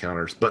Bigfoot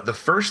encounters. But the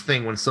first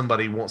thing when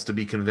somebody wants to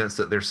be convinced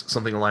that there's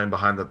something lying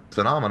behind the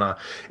phenomena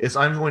is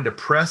I'm going to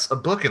press a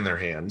book in their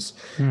hands.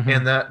 Mm-hmm.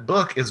 And that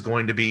book is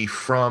going to be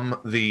from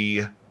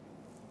the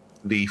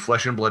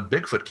Flesh and Blood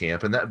Bigfoot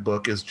camp. And that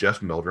book is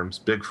Jeff Meldrum's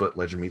Bigfoot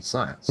Legend Meets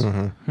Science.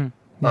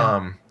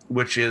 Mm-hmm.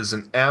 Which is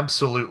an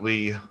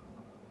absolutely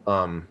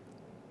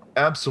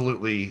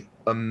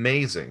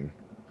amazing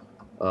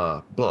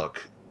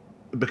book,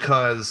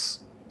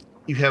 because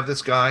you have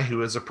this guy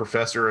who is a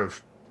professor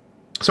of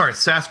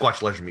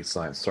Sasquatch Legend Meets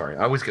Science. Sorry,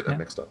 I always get that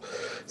mixed up.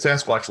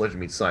 Sasquatch Legend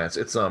Meets Science.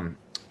 It's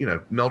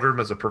Meldrum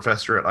is a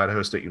professor at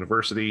Idaho State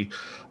University.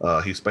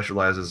 He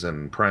specializes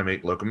in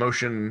primate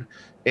locomotion,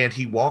 and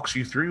he walks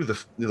you through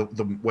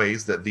the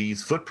ways that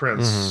these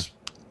footprints,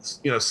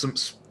 some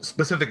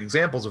specific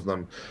examples of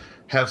them,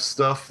 have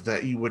stuff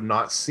that you would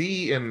not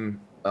see in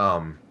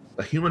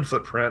a human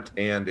footprint,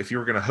 and if you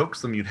were going to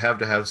hoax them, you'd have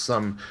to have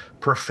some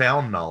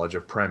profound knowledge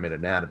of primate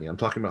anatomy. I'm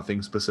talking about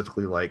things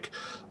specifically like,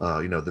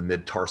 the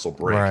mid-tarsal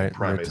break in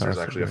primates. There's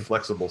actually a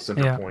flexible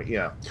center point.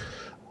 Yeah.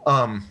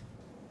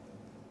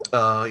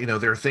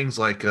 There are things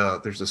like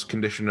there's this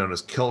condition known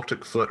as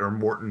Celtic foot or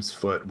Morton's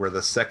foot, where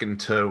the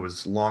second toe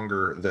is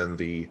longer than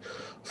the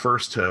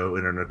first toe,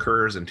 and it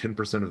occurs in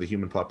 10% of the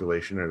human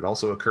population, and it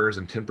also occurs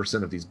in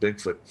 10% of these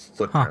Bigfoot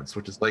footprints,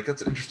 which is like,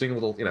 that's an interesting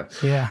little,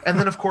 And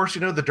then, of course,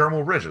 the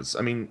dermal ridges.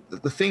 I mean,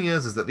 the thing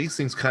is that these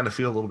things kind of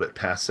feel a little bit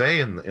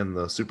passé in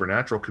the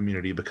supernatural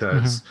community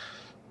because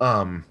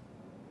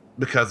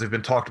they've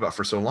been talked about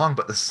for so long,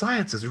 but the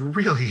science is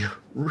really,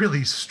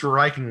 really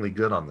strikingly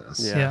good on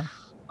this.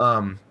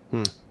 And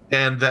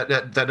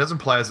that does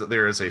imply that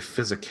there is a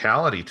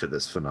physicality to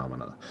this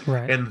phenomena,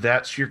 and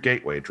that's your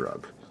gateway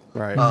drug,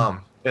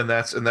 and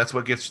that's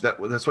what gets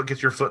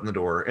your foot in the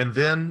door. And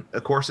then,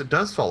 of course, it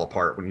does fall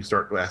apart when you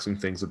start asking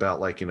things about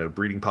like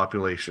breeding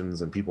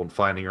populations and people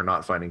finding or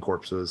not finding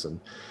corpses. And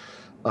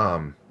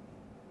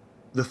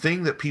the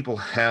thing that people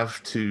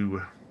have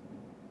to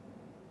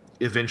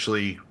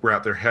eventually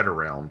wrap their head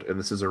around. And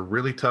this is a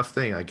really tough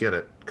thing. I get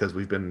it, because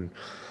we've been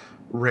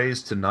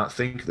raised to not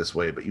think this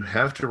way, but you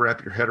have to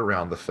wrap your head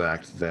around the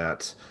fact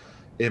that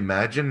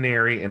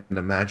imaginary and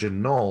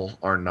imaginal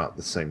are not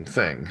the same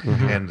thing.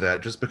 And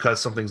that just because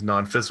something's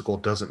non-physical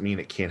doesn't mean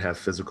it can't have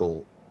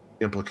physical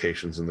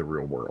implications in the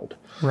real world.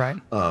 Right.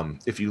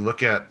 If you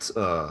look at,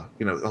 a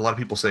lot of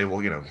people say,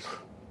 well,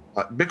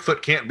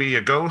 Bigfoot can't be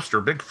a ghost,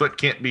 or Bigfoot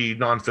can't be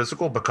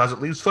non-physical because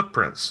it leaves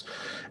footprints,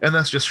 and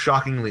that's just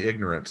shockingly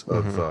ignorant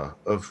of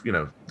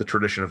the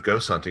tradition of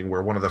ghost hunting,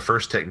 where one of the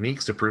first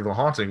techniques to prove a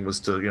haunting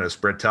was to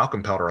spread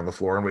talcum powder on the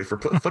floor and wait for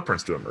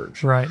footprints to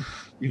emerge. Right.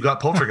 You've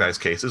got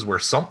poltergeist cases where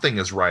something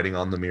is writing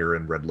on the mirror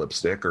in red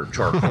lipstick or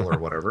charcoal or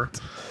whatever.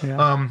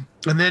 Yeah.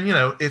 And then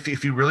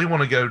if you really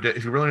want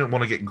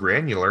to get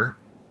granular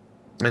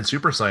and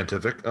super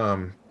scientific,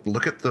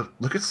 look at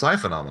psi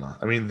phenomena.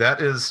 I mean,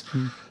 that is.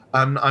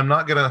 I'm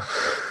not gonna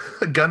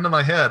gun to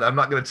my head. I'm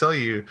not gonna tell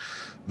you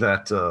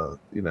that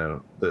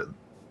that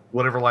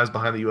whatever lies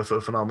behind the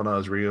UFO phenomena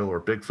is real,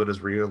 or Bigfoot is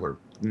real, or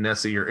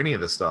Nessie, or any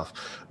of this stuff.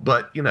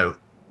 But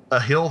a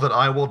hill that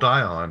I will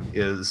die on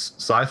is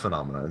psi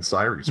phenomena and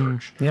psi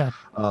research. Yeah.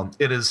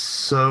 It is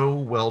so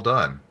well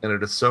done, and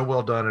it is so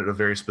well done at a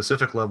very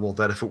specific level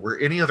that if it were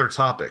any other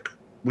topic,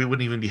 we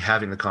wouldn't even be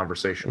having the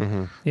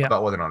conversation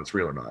about whether or not it's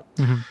real or not.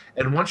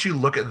 And once you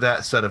look at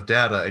that set of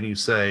data and you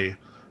say,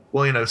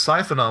 well,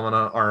 psi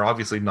phenomena are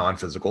obviously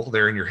non-physical.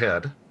 They're in your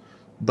head,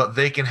 but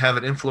they can have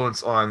an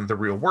influence on the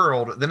real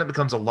world. Then it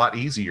becomes a lot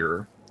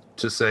easier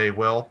to say,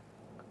 well,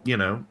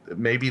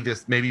 maybe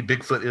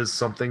Bigfoot is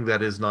something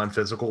that is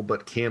non-physical,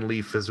 but can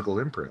leave physical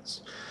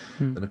imprints.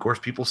 And of course,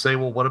 people say,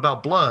 well, what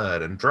about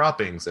blood and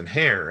droppings and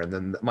hair? And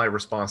then my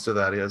response to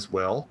that is,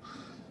 well,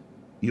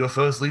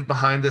 UFOs leave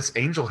behind this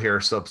angel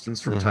hair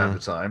substance from time to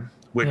time,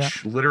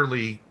 which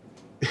literally,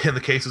 in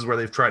the cases where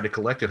they've tried to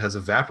collect it, has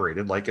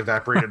evaporated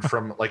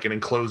from like an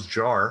enclosed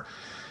jar.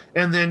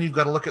 And then you've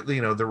got to look at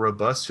the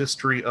robust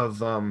history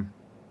of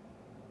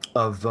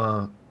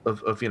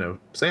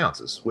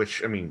seances,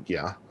 which, I mean,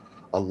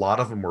 a lot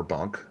of them were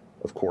bunk,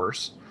 of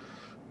course,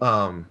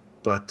 but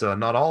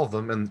not all of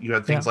them. And you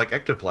had things like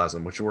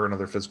ectoplasm, which were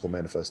another physical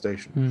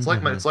manifestation. It's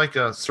like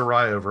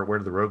Sarai over at Where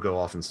Did the Road Go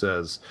often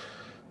says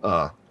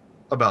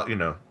about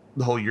the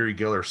whole Uri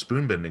Geller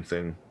spoon bending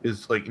thing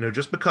is like,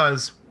 just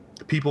because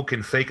people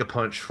can fake a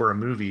punch for a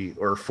movie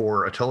or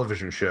for a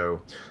television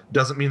show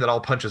doesn't mean that all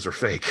punches are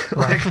fake.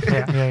 Like,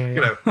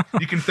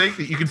 you can fake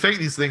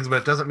these things, but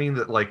it doesn't mean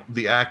that like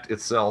the act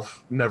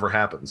itself never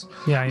happens.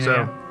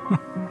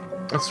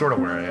 That's sort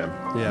of where I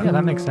am. Yeah,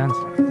 that makes sense.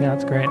 Yeah,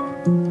 that's great.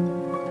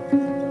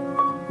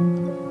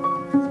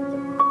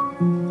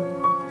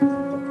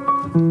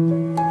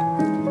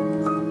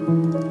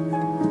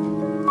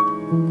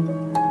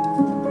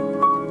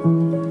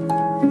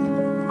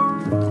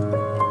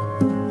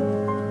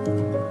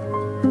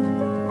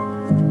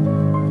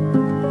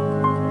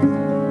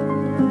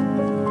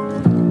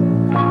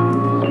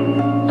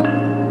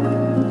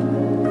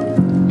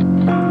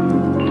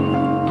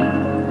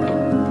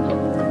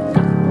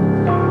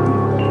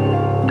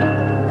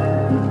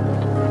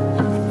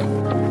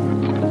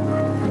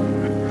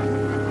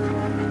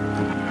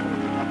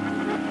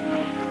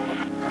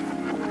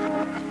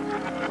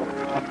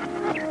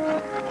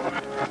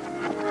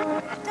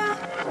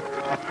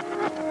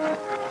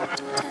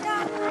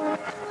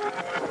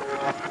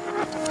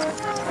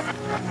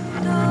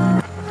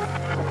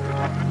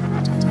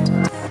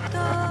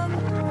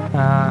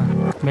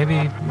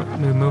 Maybe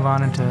we move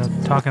on into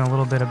talking a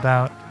little bit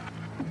about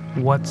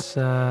what's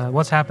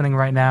happening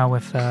right now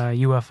with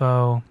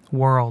UFO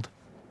world.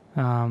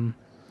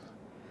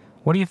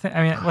 What do you think?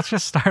 I mean, let's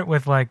just start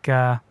with like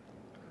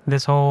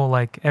this whole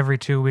like every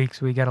 2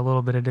 weeks we get a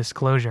little bit of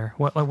disclosure.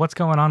 What's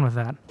going on with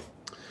that?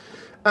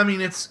 I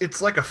mean,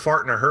 it's like a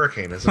fart in a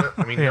hurricane, isn't it?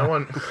 I mean, no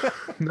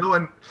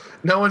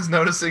one's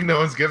noticing, no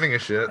one's giving a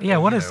shit. Yeah,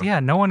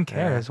 no one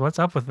cares. What's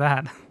up with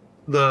that?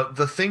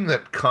 The thing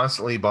that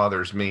constantly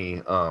bothers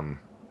me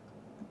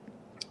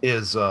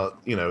is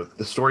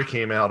the story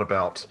came out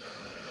about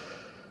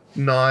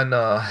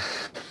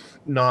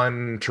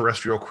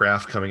non-terrestrial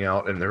craft coming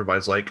out, and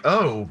everybody's like,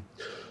 oh,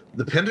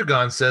 the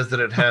Pentagon says that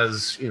it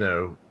has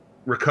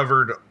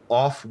recovered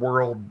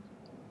off-world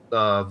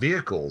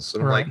vehicles,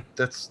 and I'm like,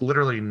 that's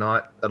literally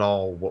not at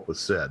all what was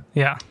said.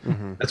 Yeah.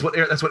 That's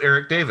what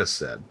Eric Davis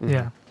said.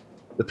 Yeah.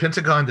 The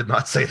Pentagon did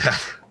not say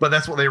that, but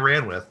that's what they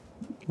ran with.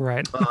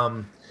 Right.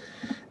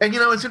 And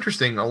it's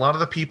interesting. A lot of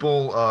the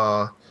people,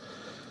 a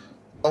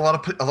lot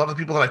of the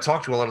people that I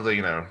talk to, a lot of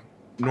the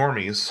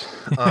normies,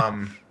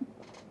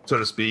 so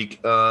to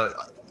speak, the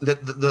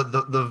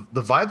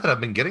vibe that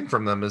I've been getting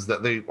from them is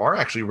that they are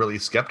actually really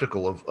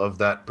skeptical of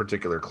that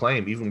particular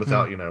claim, even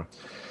without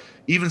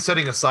even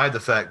setting aside the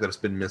fact that it's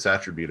been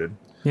misattributed.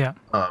 Yeah.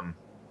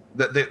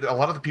 That a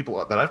lot of the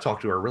people that I've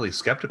talked to are really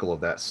skeptical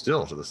of that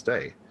still to this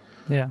day.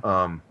 Yeah.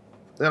 And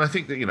I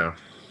think that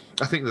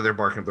I think that they're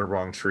barking up the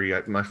wrong tree.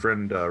 My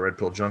friend Red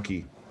Pill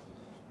Junkie,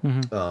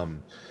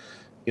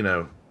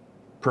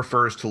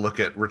 prefers to look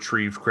at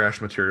retrieved crash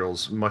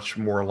materials much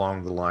more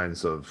along the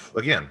lines of,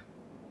 again,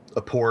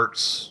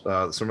 apports,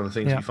 some of the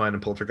things you find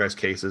in poltergeist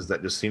cases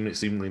that just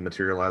seemingly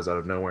materialize out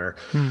of nowhere.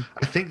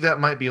 I think that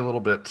might be a little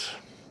bit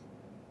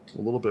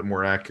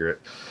more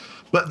accurate.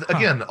 But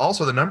again,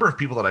 also the number of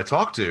people that I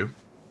talk to,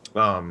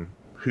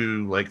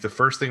 who like the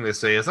first thing they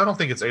say is, "I don't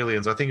think it's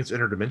aliens. I think it's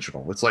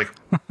interdimensional." It's like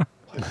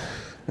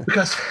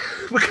because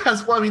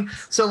well, I mean,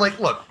 so like,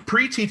 look,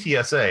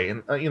 pre-TTSA,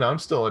 and I'm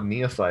still a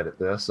neophyte at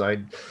this. It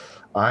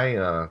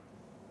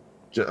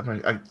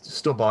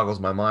still boggles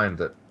my mind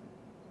that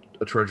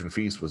A Trojan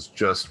Feast was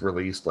just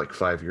released like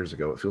 5 years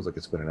ago. It feels like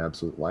it's been an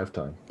absolute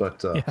lifetime.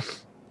 But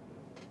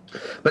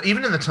but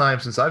even in the time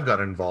since I've got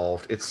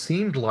involved, it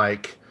seemed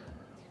like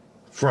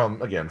from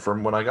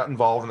when I got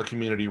involved in the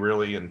community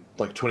really in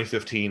like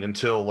 2015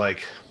 until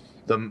like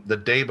the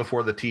day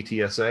before the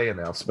TTSA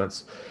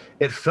announcements,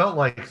 it felt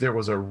like there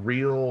was a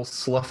real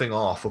sloughing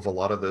off of a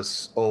lot of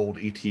this old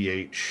ETH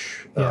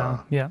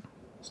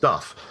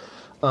stuff.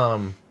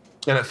 And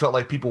it felt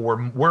like people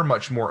were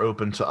much more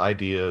open to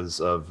ideas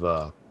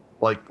of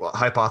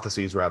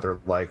hypotheses rather,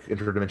 like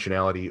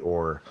interdimensionality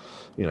or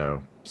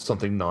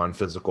something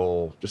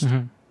non-physical, just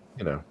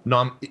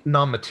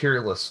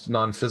non-materialist,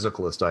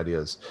 non-physicalist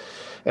ideas.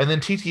 And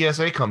then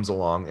TTSA comes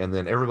along, and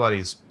then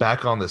everybody's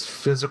back on this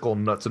physical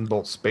nuts and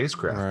bolts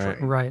spacecraft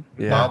train. Right.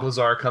 Yeah. Bob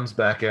Lazar comes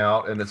back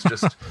out, and it's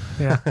just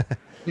yeah.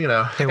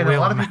 And a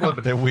lot of people have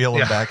been, they wheel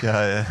him back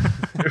out. Yeah.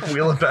 They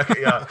wheel it back.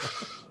 Yeah.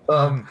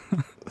 And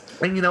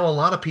a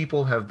lot of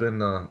people have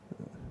been a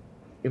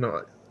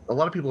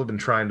lot of people have been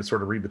trying to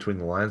sort of read between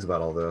the lines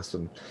about all this,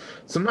 and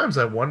sometimes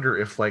I wonder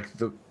if like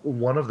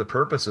one of the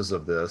purposes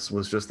of this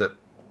was just that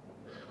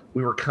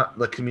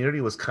the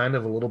community was kind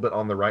of a little bit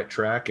on the right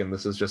track, and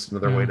this is just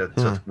another way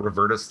to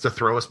revert us, to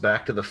throw us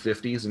back to the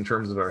 50s in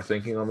terms of our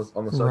thinking on the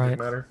subject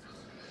matter.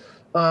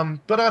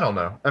 But I don't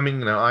know. I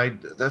mean, I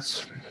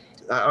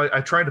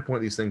tried to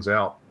point these things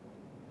out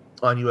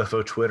on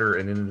UFO Twitter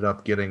and ended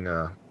up getting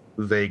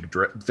vague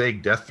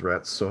death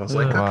threats. So I was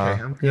like,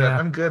 okay, I'm good.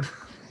 I'm good.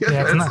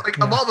 It's like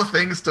of all the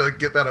things to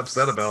get that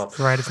upset about.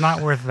 Right, it's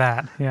not worth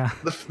that. Yeah.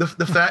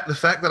 The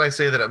fact that I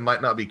say that it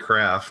might not be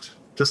craft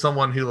to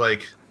someone who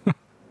like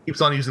keeps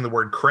on using the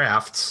word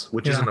crafts,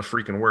 which isn't a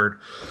freaking word.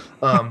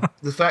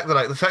 The fact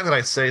that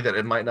I say that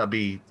it might not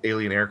be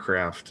alien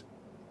aircraft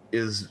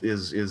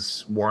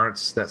is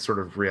warrants that sort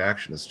of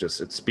reaction. It's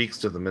just, it speaks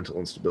to the mental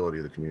instability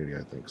of the community,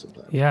 I think,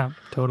 sometimes. Yeah,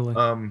 totally.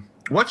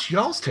 What's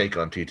y'all's take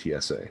on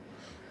TTSA?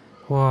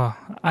 Well,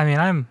 I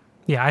mean,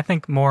 I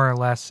think more or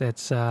less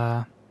it's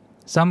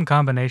some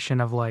combination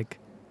of like,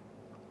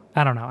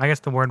 I don't know, I guess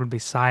the word would be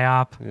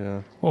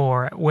psyop,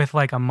 or with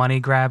like a money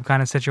grab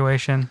kind of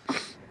situation.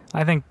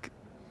 I think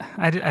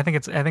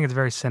it's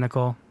very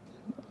cynical.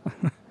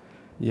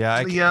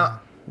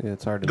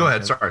 It's hard to go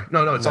ahead. Sorry,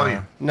 no, it's all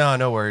you.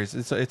 No worries.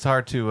 It's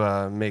hard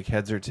to make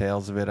heads or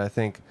tails of it. I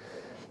think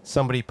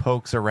somebody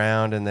pokes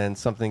around and then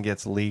something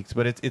gets leaked,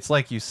 but it's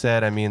like you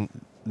said. I mean,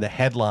 the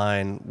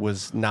headline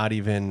was not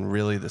even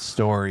really the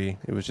story.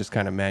 It was just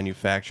kind of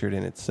manufactured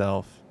in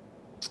itself.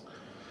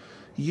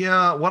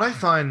 Yeah, what I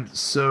find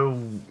so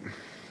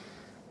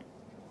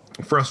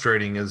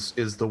frustrating is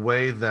the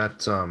way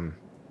that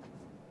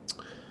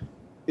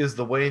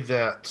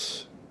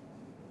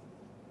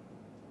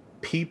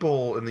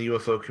people in the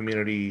UFO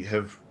community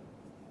have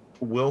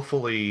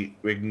willfully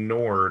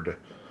ignored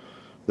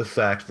the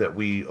fact that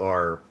we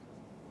are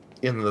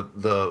in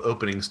the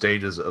opening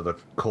stages of a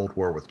Cold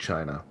War with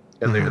China,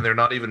 and they're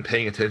not even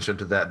paying attention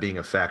to that being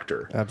a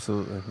factor.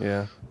 Absolutely,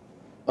 yeah.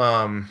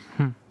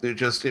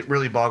 It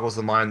really boggles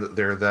the mind that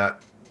they're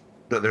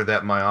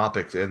that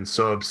myopic and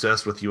so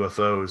obsessed with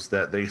UFOs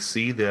that they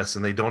see this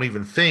and they don't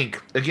even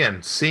think,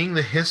 again, seeing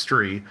the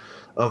history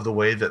of the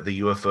way that the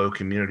UFO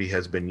community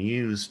has been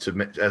used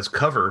as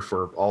cover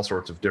for all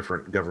sorts of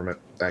different government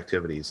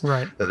activities.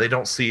 Right. That they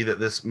don't see that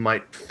this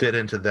might fit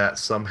into that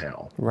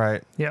somehow.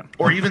 Right. Yeah.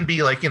 Or even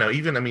be like,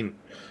 even be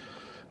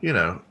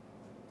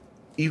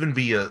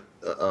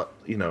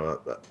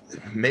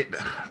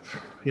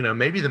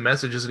maybe the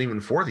message isn't even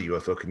for the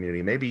UFO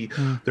community. Maybe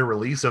the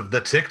release of the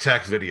Tic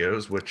Tac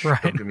videos, which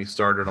don't get me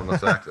started on the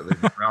fact that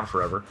they've been around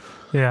forever.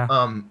 Yeah.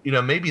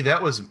 Maybe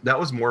that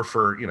was more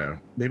for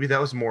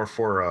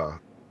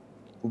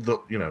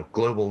the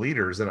global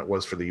leaders than it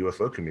was for the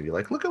UFO community.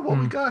 Like, look at what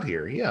we got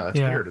here. Yeah, it's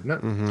weird, isn't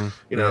it?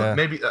 Mm-hmm.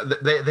 Maybe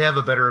they have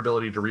a better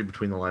ability to read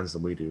between the lines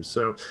than we do.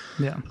 So,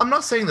 I'm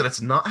not saying that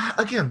it's not.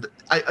 Again,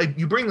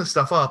 you bring this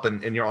stuff up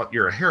and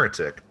you're a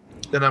heretic.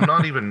 And I'm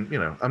not even,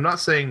 I'm not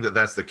saying that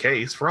that's the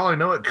case. For all I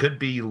know, it could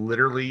be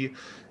literally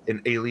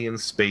an alien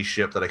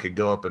spaceship that I could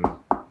go up and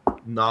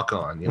knock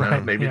on.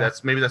 Right, maybe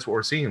that's what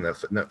we're seeing in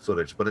that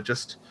footage. But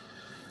it's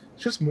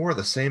just more of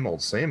the same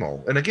old.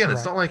 And again,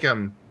 it's not like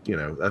I'm,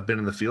 I've been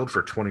in the field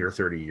for 20 or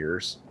 30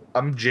 years.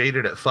 I'm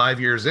jaded at 5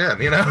 years in.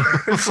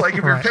 It's like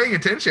if you're paying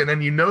attention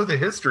and the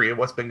history of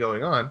what's been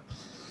going on.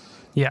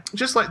 Yeah.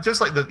 Just like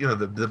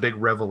the big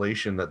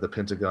revelation that the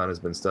Pentagon has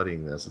been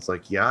studying this. It's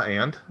like,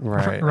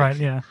 right. Right,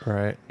 yeah.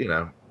 Right.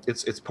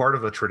 It's part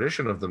of a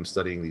tradition of them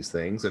studying these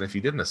things, and if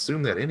you didn't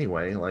assume that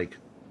anyway, like,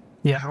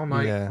 how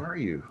are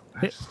you?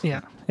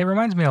 It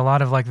reminds me a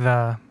lot of like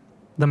the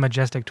the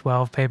Majestic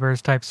 12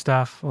 papers type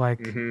stuff.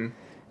 Like,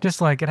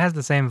 just like it has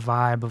the same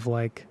vibe of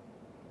like,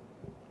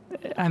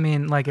 I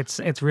mean, like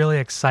it's really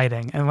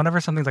exciting. And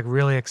whenever something's like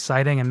really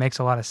exciting and makes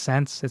a lot of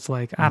sense, it's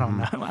like, I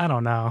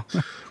don't know.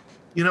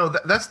 You know,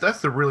 that's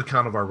the really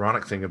kind of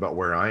ironic thing about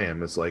where I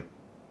am is like,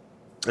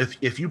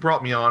 if you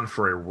brought me on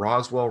for a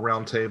Roswell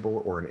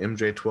roundtable or an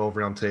MJ12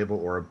 roundtable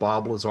or a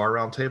Bob Lazar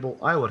roundtable,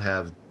 I would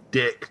have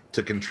dick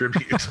to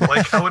contribute.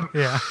 Like I would,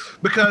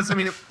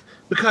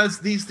 because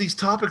these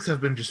topics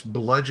have been just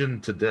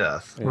bludgeoned to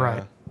death. Yeah.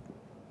 Right.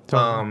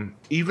 Totally.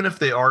 Even if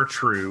they are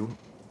true,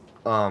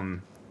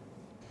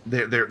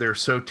 they're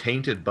so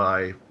tainted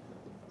by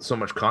so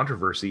much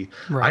controversy.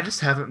 Right. I just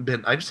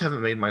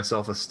haven't made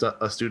myself a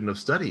student of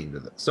studying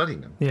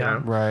them. Yeah. You know?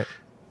 Right.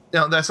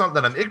 Now that's not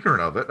that I'm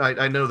ignorant of it.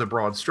 I know the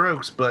broad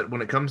strokes, but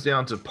when it comes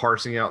down to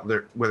parsing out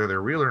whether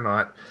they're real or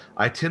not,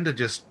 I tend to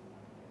just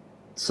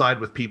side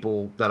with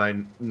people that I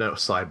know.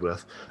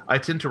 I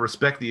tend to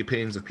respect the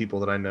opinions of people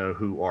that I know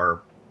who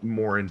are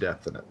more in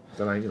depth in it.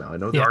 Then I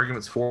know the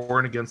arguments for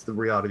and against the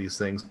reality of these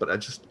things, but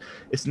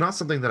it's not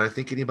something that I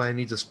think anybody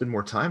needs to spend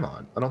more time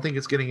on. I don't think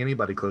it's getting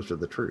anybody closer to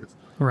the truth.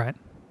 Right.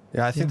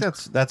 Yeah, I think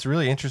that's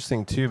really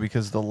interesting too,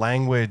 because the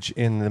language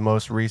in the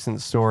most recent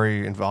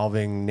story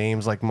involving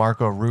names like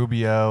Marco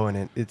Rubio,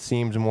 and it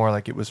seems more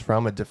like it was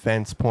from a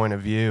defense point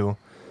of view.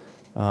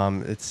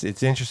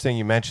 It's interesting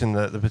you mentioned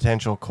the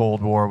potential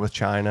Cold War with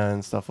China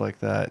and stuff like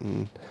that,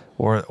 and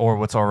or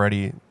what's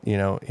already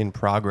in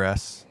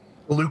progress.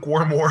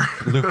 Lukewarm war.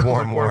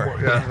 Lukewarm war.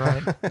 Yeah.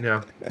 Right.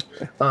 Yeah.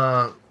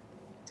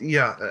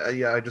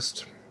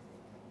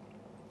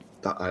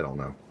 I don't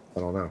know.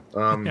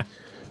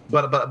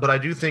 But I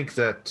do think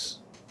that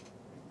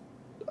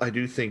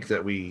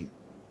we,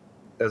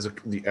 as a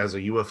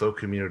UFO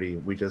community,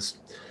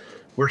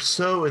 we're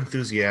so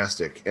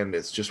enthusiastic, and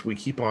it's just we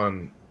keep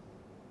on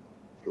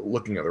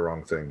looking at the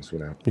wrong things,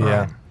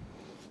 Yeah.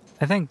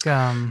 I think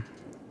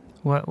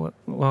what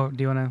do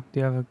you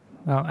have a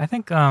I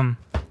think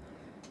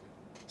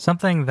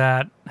something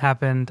that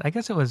happened, I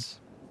guess it was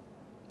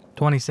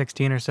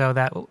 2016 or so,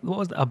 that what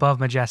was Above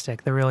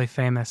Majestic, the really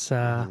famous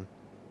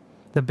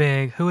the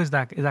big, who is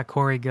that? Is that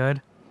Corey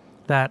Good?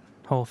 That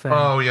whole thing.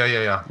 Oh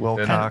yeah.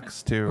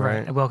 Wilcox too,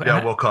 right?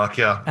 Wilcox,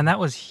 yeah. And that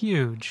was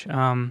huge.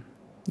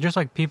 Just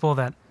like people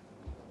that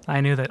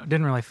I knew that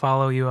didn't really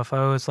follow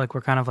UFOs, like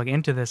were kind of like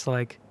into this,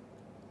 like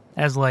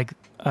as like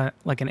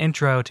an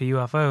intro to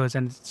UFOs,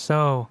 and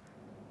so,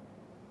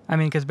 I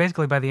mean, because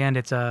basically by the end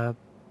it's a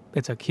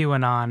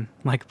QAnon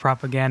like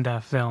propaganda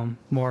film,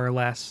 more or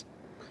less,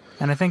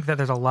 and I think that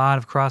there's a lot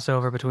of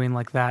crossover between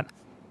like that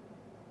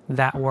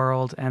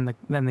world and the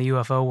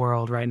UFO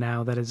world right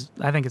now. That is,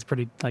 I think it's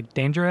pretty like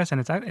dangerous, and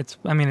it's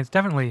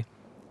definitely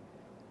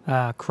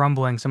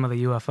crumbling some of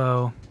the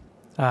UFO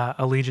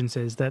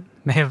allegiances that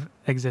may have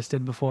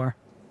existed before.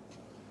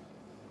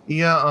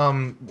 Yeah.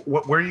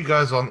 Where are you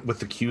guys on with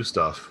the Q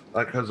stuff?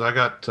 Because I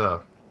got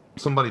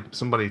somebody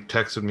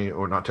texted me,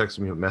 or not texted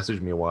me, but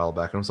messaged me a while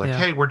back, and was like,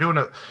 "Hey, we're doing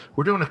a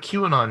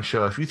QAnon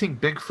show. If you think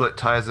Bigfoot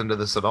ties into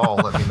this at all,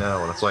 let me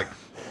know." And it's like,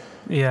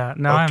 yeah,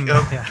 no,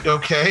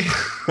 okay.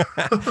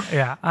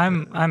 Yeah,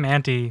 I'm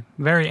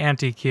very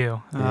anti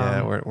Q.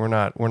 We're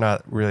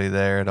not really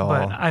there at all.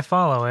 But I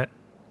follow it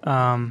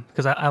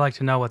because I like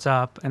to know what's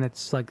up, and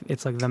it's like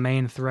the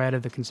main thread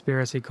of the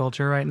conspiracy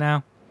culture right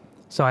now.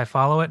 So I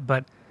follow it,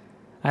 but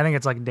I think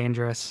it's like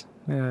dangerous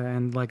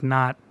and like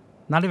not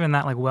even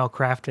that like well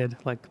crafted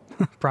like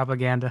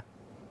propaganda.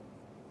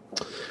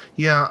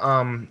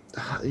 Yeah,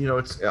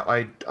 it's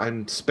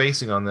I'm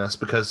spacing on this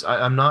because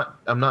I'm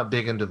not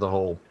big into the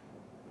whole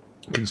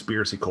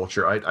conspiracy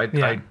culture. I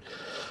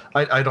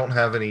don't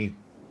have any.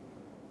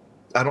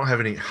 I don't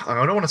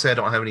want to say I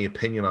don't have any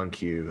opinion on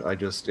Q.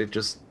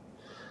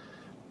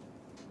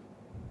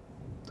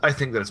 I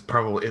think that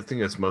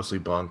it's mostly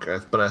bunk.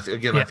 But I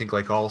think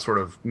like all sort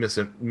of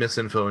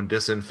misinfo and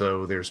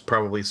disinfo, there's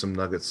probably some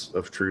nuggets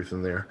of truth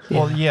in there.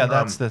 Well,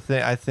 that's the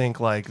thing. I think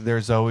like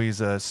there's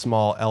always a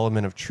small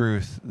element of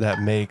truth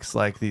that makes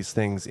like these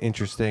things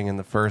interesting in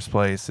the first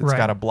place. It's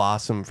got to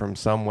blossom from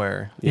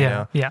somewhere. You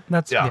know?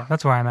 That's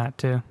where I'm at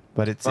too.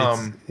 But it's I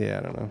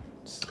don't know.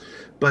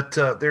 But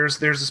there's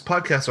this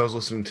podcast I was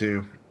listening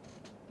to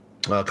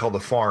called The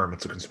Farm.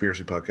 It's a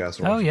conspiracy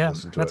podcast. Oh yeah,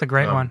 that's a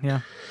great one.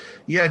 Yeah.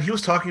 Yeah, and he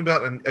was talking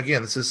about, and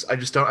again, I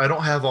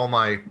don't have all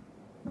my,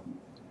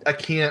 I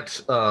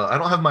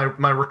don't have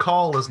my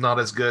recall is not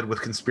as good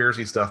with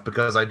conspiracy stuff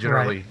because I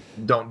generally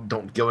don't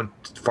go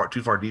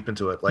too far deep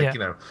into it. Like,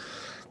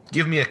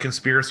 give me a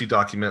conspiracy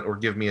document or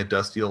give me a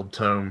dusty old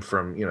tome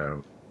from,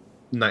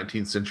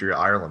 19th century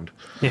Ireland.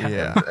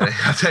 Yeah.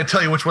 I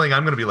tell you which one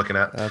I'm going to be looking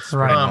at. That's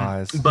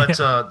right. But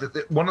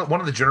one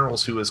of the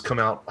generals who has come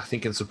out, I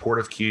think, in support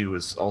of Q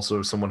is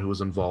also someone who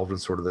was involved in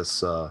sort of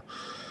this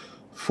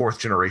fourth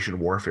generation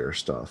warfare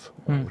stuff,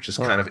 which is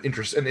kind of an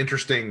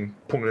interesting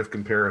point of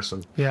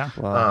comparison. Yeah.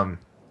 Wow.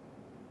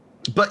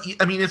 but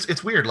I mean,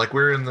 it's weird. Like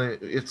we're in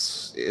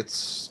it's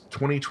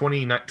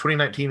 2020,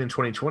 2019 and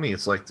 2020.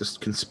 It's like this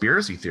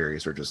conspiracy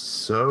theories are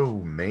just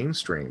so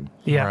mainstream.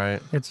 Yeah,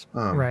 Right. it's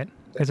right.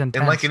 It's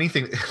intense. And like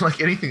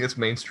anything that's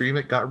mainstream,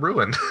 it got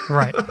ruined.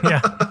 Right.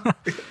 Yeah.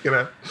 You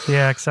know.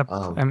 Yeah. Except,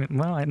 I mean,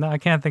 well, I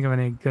can't think of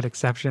any good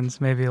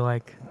exceptions. Maybe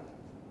like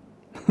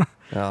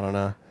I don't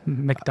know.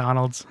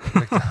 McDonald's.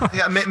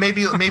 Yeah,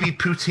 maybe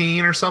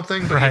poutine or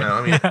something. But Right. you know,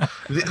 I mean,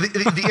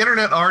 the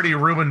internet already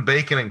ruined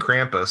bacon and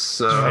Krampus.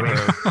 So I mean,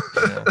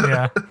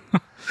 Yeah.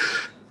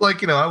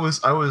 like, you know, I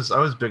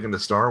was big into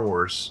Star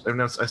Wars. I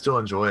mean, I still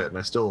enjoy it, and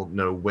I still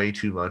know way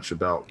too much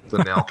about the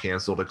now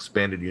canceled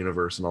expanded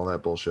universe and all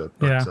that bullshit.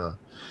 But, Yeah.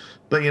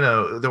 But you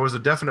know, there was a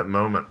definite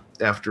moment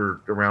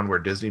around where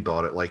Disney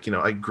bought it. Like, you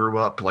know, I grew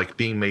up like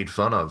being made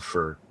fun of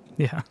for.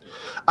 Yeah.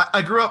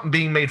 I grew up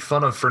being made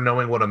fun of for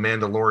knowing what a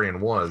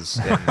Mandalorian was,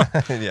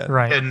 and, Yeah.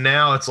 Right. and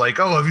now it's like,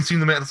 oh, have you seen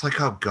the man? It's like,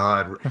 oh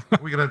God, are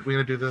we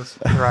gonna do this?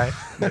 Right.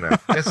 You know,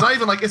 it's not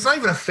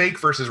even a fake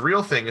versus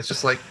real thing. It's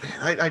just like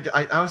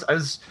I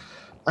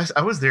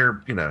was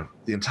there, you know,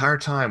 the entire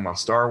time while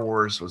Star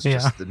Wars was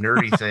just the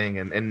nerdy thing,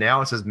 and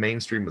now it's as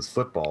mainstream as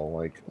football.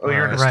 Like, oh,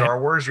 you're into Right. Star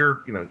Wars,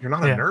 you're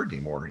not a Yeah. nerd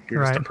anymore.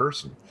 You're just a Right.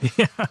 person.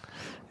 Yeah.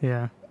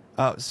 Yeah.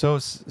 So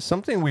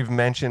something we've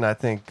mentioned, I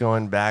think,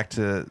 going back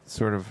to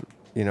sort of,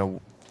 you know,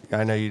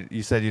 I know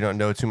you said you don't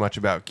know too much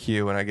about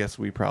Q, and I guess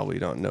we probably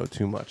don't know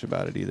too much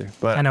about it either.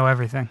 But I know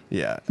everything.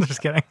 yeah,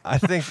 Just kidding. I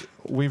think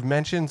we've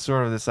mentioned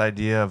sort of this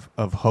idea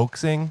of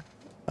hoaxing,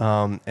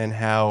 and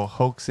how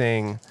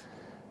hoaxing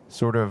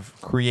sort of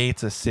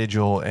creates a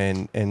sigil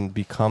and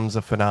becomes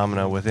a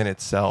phenomena within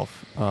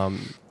itself. I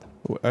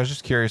was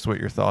just curious what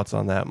your thoughts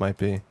on that might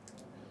be.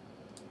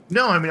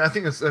 No, I mean, I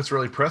think that's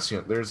really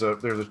prescient. There's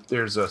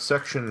a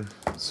section.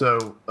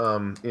 So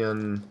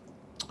in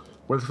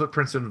Where the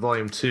Footprints in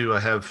Volume 2, I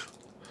have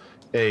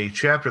a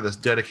chapter that's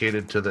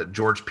dedicated to the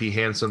George P.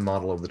 Hansen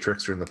model of the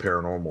trickster and the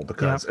paranormal,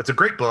 because it's a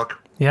great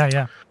book. Yeah.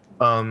 Yeah.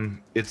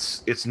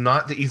 It's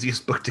not the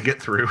easiest book to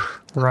get through.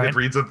 Right. It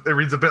reads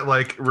a bit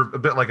like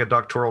a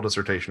doctoral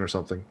dissertation or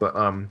something. But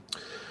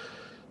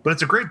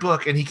it's a great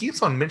book, and he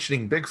keeps on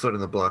mentioning Bigfoot in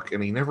the book,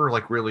 and he never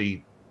like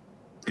really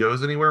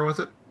goes anywhere with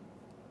it.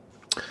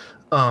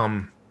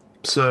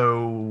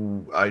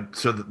 So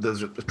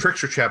there's a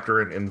trickster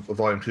chapter in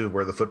Volume 2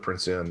 Where the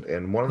Footprints End,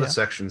 and one of the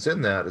sections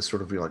in that is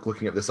sort of, you know, like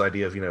looking at this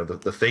idea of, you know,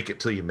 the fake it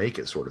till you make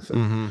it sort of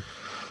thing.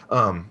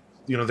 Mm-hmm.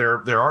 You know,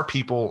 there are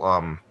people,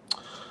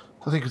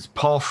 I think it's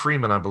Paul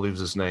Freeman, I believe is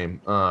his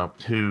name,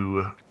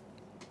 who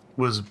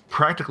was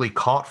practically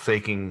caught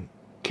faking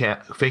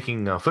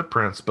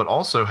footprints, but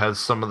also has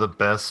some of the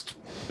best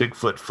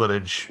Bigfoot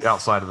footage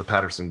outside of the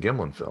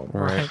Patterson-Gimlin film.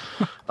 Right.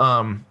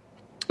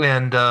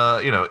 And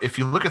you know, if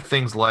you look at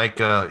things like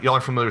y'all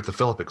are familiar with the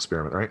Philip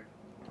experiment, right?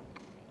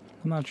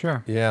 I'm not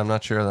sure. Yeah, I'm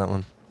not sure of that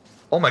one.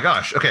 Oh my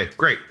gosh. Okay,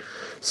 great.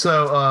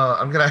 So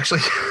I'm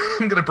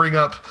gonna bring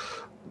up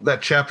that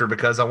chapter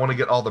because I want to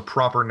get all the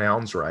proper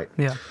nouns right.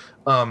 Yeah.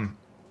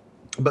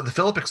 But the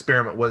Philip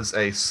experiment was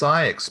a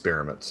psi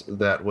experiment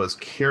that was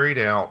carried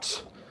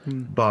out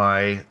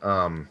by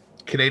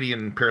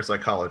Canadian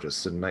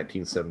parapsychologists in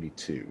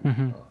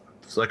 1972.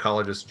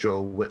 Psychologist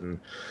Joel Witten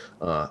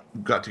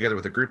got together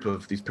with a group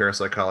of these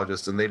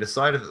parapsychologists, and they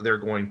decided that they're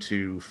going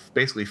to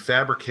basically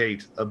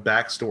fabricate a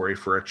backstory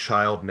for a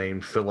child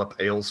named Philip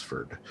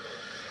Aylesford.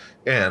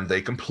 And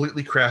they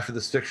completely crafted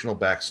this fictional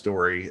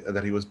backstory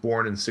that he was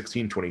born in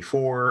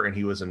 1624, and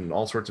he was in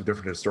all sorts of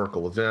different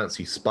historical events.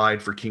 He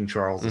spied for King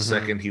Charles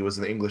II. He was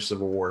in the English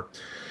Civil War.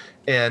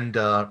 And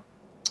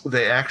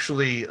they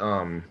actually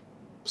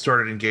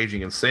started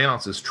engaging in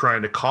seances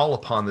trying to call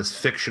upon this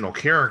fictional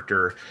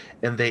character,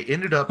 and they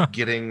ended up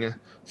getting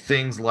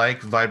things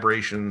like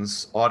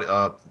vibrations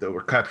that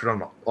were captured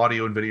on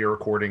audio and video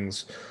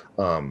recordings.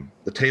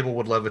 The table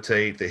would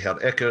levitate. They had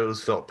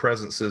echoes, felt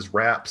presences,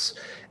 raps,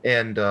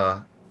 and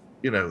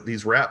you know,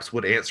 these raps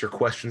would answer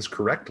questions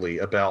correctly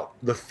about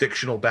the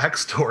fictional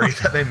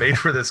backstory that they made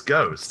for this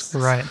ghost.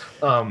 Right.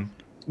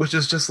 Which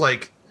is just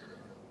like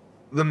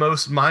the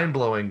most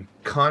mind-blowing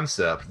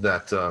concept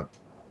that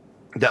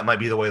that might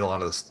be the way a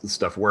lot of this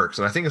stuff works.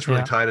 And I think it's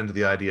really tied into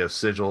the idea of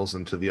sigils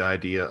and to the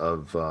idea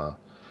of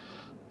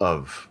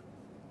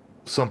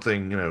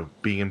something, you know,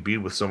 being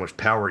imbued with so much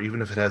power,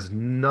 even if it has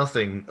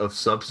nothing of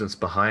substance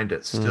behind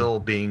it, still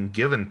being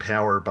given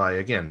power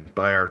by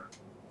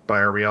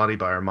our reality,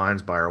 by our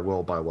minds, by our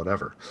will, by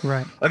whatever.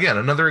 Right. Again,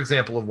 another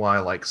example of why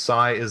like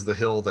Psi is the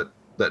hill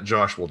that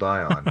Josh will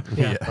die on.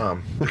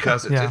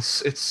 Because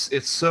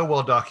it's so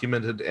well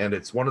documented, and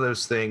it's one of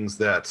those things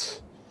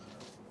that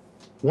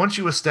once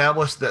you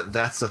establish that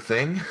that's a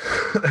thing,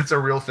 that's a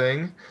real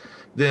thing,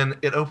 then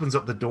it opens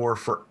up the door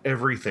for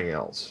everything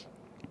else.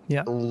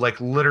 Yeah. Like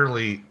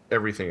literally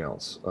everything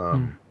else.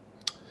 I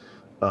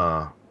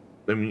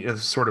mean,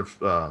 it's sort of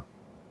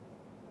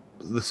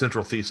the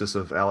central thesis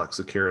of Alex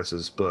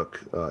Tsakiris's book,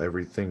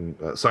 Everything,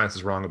 Science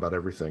is Wrong About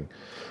Everything.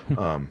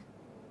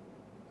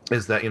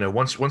 is that,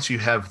 once you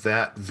have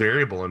that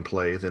variable in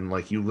play, then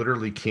like you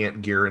literally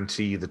can't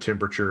guarantee the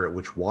temperature at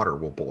which water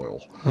will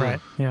boil. Right.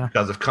 Yeah.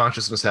 Because if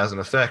consciousness has an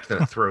effect,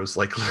 then it throws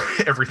like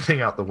everything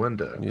out the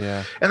window.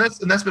 Yeah. And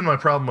that's been my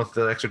problem with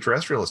the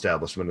extraterrestrial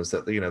establishment, is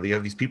that you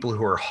have these people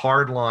who are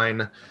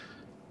hardline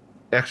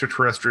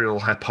extraterrestrial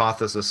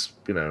hypothesis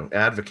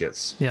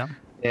advocates. Yeah.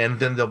 And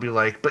then they'll be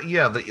like, but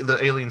yeah, the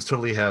aliens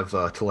totally have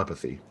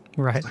telepathy.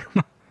 Right.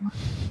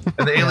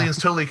 And the aliens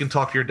totally can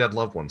talk to your dead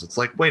loved ones. It's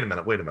like, wait a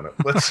minute.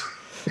 Let's,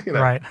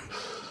 Right.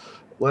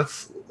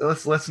 Let's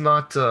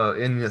not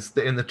in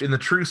the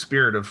true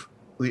spirit of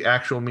the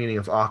actual meaning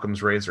of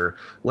Occam's razor.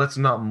 Let's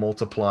not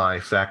multiply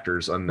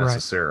factors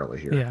unnecessarily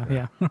here. Yeah.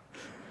 Yeah.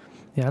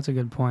 Yeah. That's a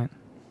good point.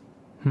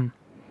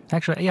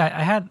 Actually,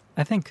 yeah,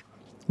 I think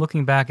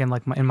looking back in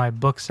my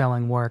book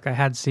selling work, I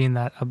had seen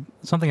that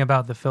something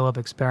about the Philip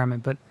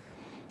experiment, but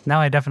now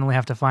I definitely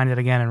have to find it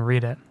again and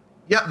read it.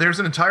 Yeah, there's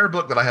an entire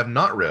book that I have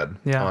not read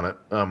on it.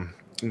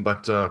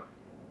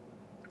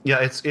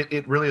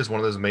 It really is one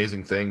of those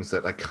amazing things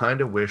that I kind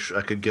of wish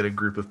I could get a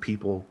group of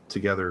people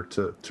together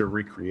to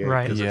recreate.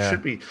 Right. Because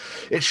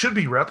it should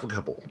be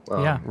replicable.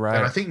 Right.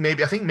 And I think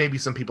maybe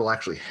some people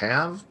actually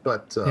have,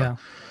 but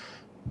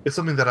it's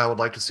something that I would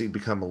like to see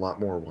become a lot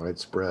more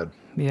widespread.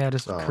 Yeah,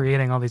 just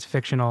creating all these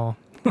fictional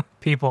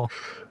people.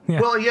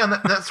 Yeah. Well, yeah,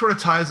 that sort of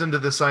ties into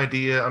this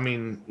idea. I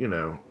mean,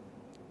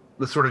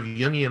 the sort of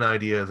Jungian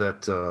idea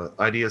that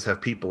ideas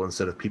have people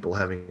instead of people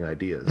having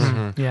ideas.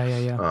 Mm-hmm.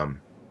 Yeah.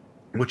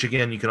 Which,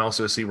 again, you can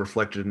also see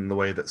reflected in the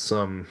way that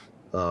some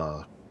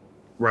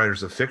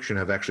writers of fiction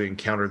have actually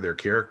encountered their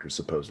characters,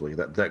 supposedly.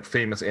 That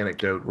famous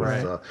anecdote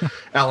with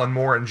Alan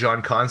Moore and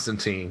John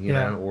Constantine, you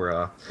know,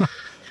 or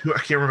I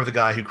can't remember the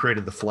guy who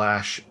created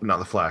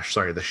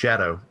the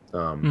Shadow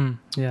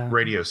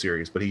radio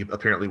series, but he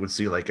apparently would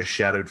see like a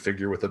shadowed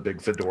figure with a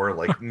big fedora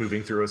like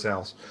moving through his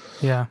house.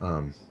 Yeah.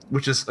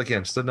 Which is,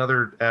 again, just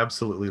another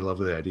absolutely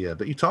lovely idea.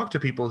 But you talk to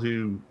people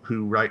who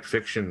write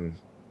fiction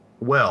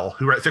well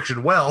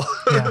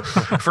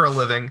for a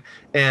living,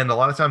 and a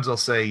lot of times they'll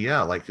say,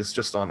 like it's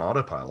just on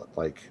autopilot.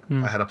 Like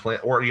I had a plan,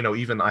 or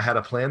even I had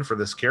a plan for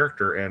this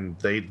character, and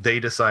they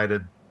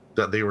decided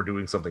that they were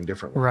doing something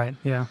differently. Right.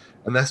 Yeah.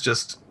 And that's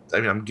just,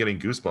 I'm getting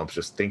goosebumps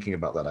just thinking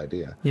about that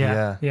idea.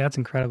 Yeah. That's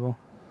incredible.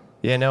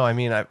 Yeah, no,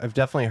 I've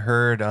definitely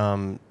heard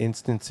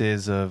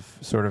instances of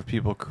sort of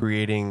people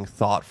creating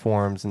thought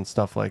forms and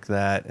stuff like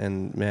that.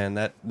 And man,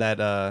 that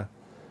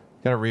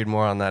gotta read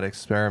more on that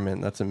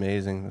experiment. That's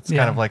amazing. It's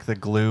kind of like the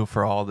glue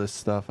for all this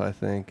stuff, I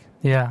think.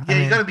 Yeah.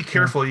 You gotta be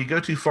careful. You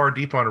go too far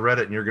deep on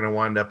Reddit and you're gonna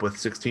wind up with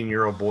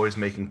 16-year-old boys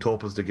making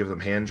tulpas to give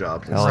them hand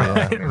jobs.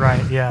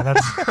 Right. Yeah.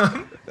 That's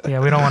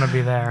we don't want to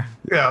be there.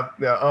 Yeah.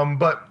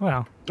 But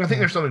I think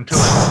there's something to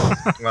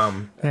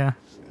it.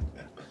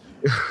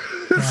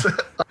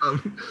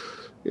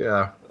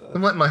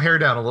 I'm letting my hair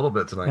down a little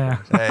bit tonight.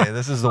 Yeah. Hey,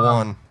 this is the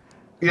one.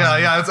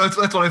 That's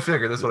what I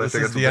figured. This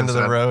is the end of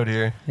the road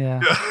here.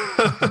 Yeah.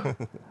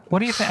 What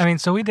do you think?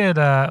 So we did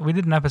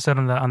an episode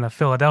on the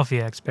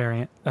Philadelphia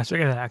experiment.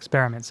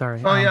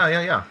 Sorry.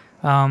 Yeah.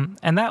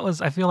 And that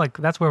was, I feel like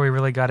that's where we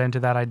really got into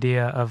that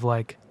idea of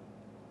like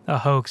a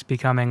hoax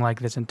becoming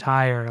like this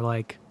entire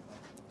like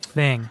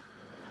thing.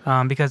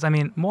 Because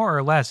more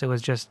or less it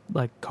was just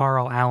like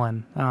Carl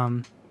Allen,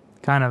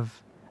 kind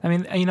of.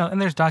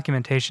 And there's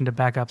documentation to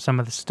back up some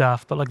of the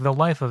stuff, but like the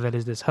life of it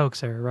is this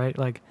hoaxer, right?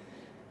 Like,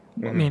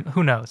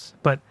 who knows?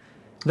 But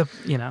the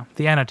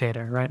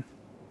annotator, right?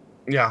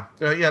 Yeah.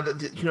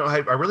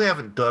 I really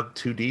haven't dug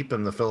too deep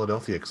in the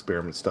Philadelphia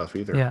experiment stuff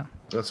either. Yeah.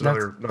 That's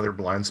another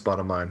blind spot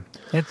of mine.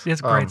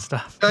 It's great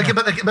stuff. But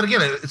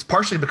again, it's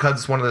partially because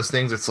it's one of those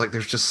things. It's like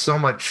there's just so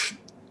much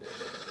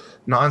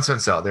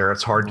nonsense out there.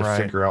 It's hard to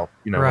figure out,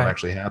 what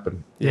actually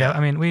happened. Yeah.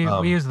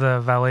 We use the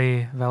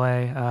Valet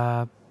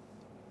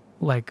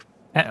like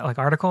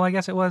article, I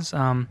guess it was,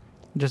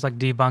 just like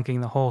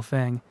debunking the whole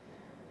thing.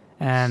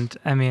 And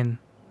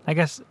I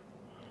guess,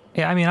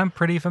 I'm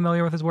pretty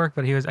familiar with his work,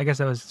 but I guess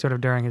that was sort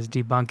of during his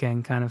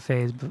debunking kind of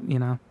phase,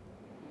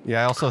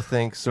 Yeah, I also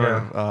think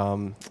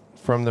of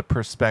from the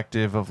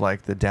perspective of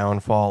like the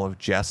downfall of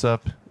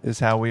Jessup is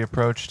how we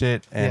approached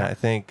it. And I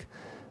think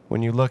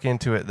when you look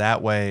into it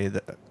that way,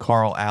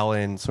 Carl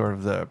Allen, sort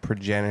of the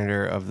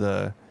progenitor of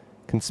the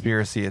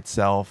conspiracy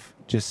itself,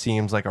 just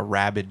seems like a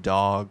rabid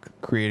dog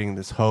creating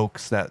this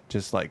hoax that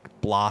just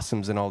like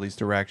blossoms in all these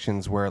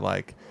directions, where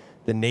like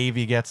the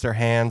Navy gets their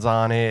hands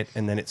on it,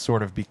 and then it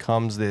sort of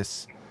becomes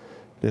this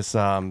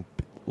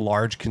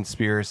large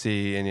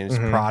conspiracy, and it's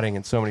prodding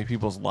in so many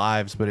people's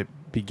lives. But it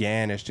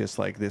began as just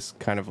like this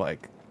kind of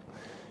like,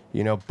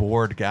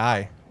 bored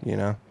guy,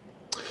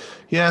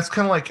 Yeah, it's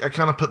kind of like I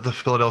kind of put the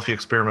Philadelphia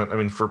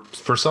experiment.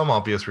 For some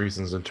obvious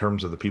reasons in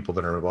terms of the people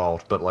that are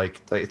involved, but like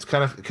it's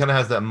kind of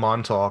has that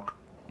Montauk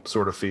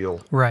sort of feel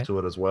to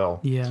it as well.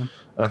 Yeah,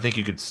 I think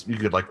you could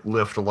like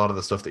lift a lot of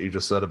the stuff that you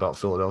just said about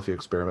Philadelphia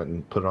experiment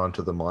and put it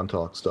onto the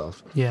Montauk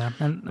stuff. Yeah,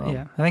 and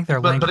I think they're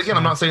linked. But again,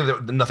 I'm not saying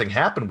that nothing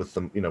happened with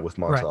them, with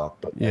Montauk.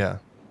 But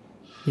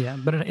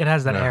but it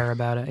has that air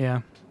about it.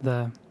 Yeah,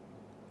 the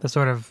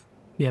sort of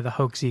the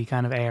hoaxy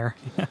kind of air.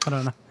 I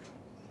don't know.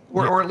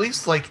 or at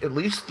least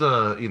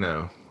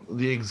the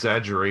the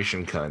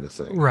exaggeration kind of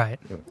thing. Right.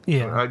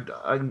 Yeah.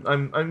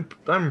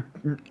 I'm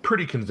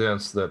pretty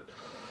convinced that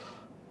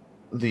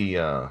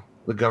the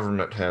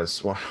government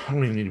has. Well, I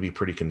don't even need to be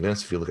pretty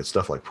convinced if you look at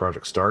stuff like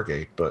Project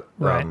Stargate, but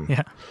Right.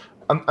 Yeah.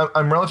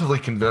 I'm relatively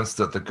convinced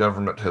that the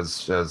government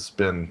has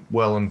been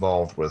well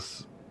involved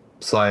with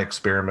psi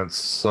experiments.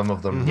 Some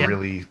of them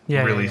really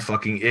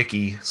fucking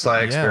icky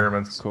psi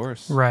experiments. Of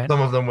course. Right.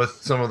 Some of them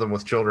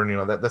with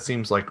children. That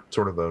seems like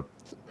sort of a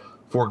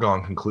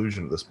foregone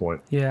conclusion at this point.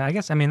 Yeah, I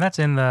guess. I mean, that's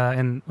in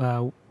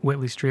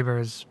Whitley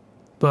Strieber's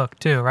book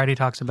too, right? He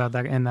talks about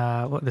that in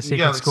the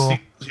Secret School.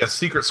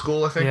 Secret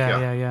School. I think.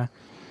 Yeah.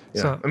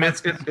 So I mean,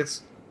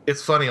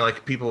 it's funny.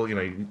 Like people, you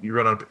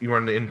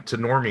run into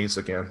normies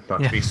again.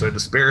 Not to be so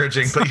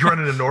disparaging, but you run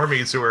into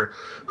normies who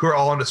are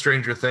all into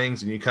Stranger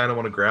Things, and you kind of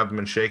want to grab them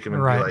and shake them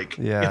and be like,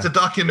 "It's a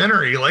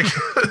documentary." Like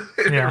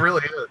it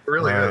really is. It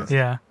really is.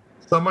 Yeah.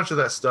 So much of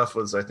that stuff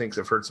was, I think,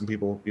 I've heard some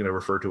people,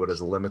 refer to it as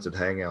a limited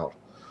hangout.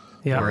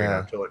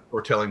 Yeah.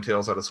 Or telling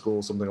tales out of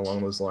school, something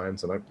along those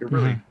lines, and it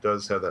really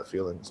does have that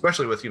feeling,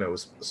 especially with it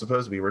was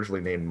supposed to be originally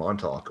named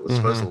Montauk. It was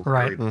supposed to look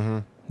right.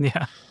 great.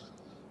 Yeah.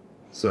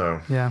 So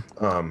yeah.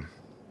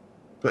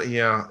 But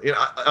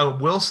I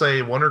will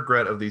say one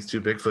regret of these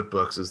two Bigfoot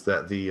books is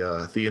that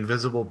the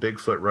invisible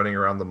Bigfoot running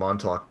around the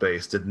Montauk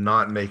base did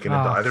not make it into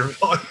either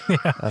volume.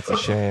 Yeah. That's a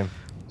shame.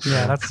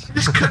 Yeah, that's. I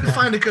just couldn't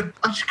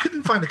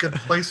find a good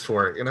place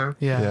for it.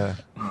 Yeah.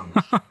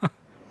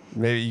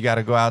 Maybe you got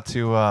to go out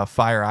to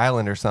Fire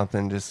Island or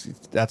something.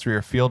 Just that's where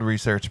your field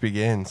research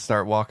begins.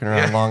 Start walking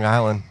around Long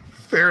Island.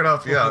 Fair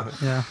enough. Yeah.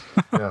 Yeah.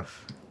 Yeah.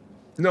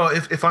 No,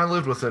 if I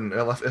lived within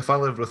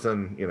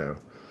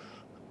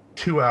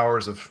 2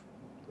 hours of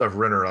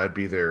Renner, I'd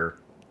be there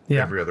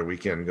every other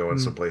weekend, going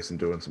someplace and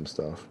doing some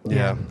stuff.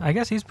 Yeah. I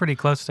guess he's pretty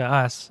close to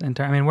us.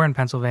 We're in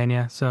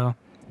Pennsylvania, so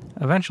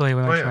eventually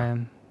we might try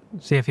and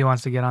see if he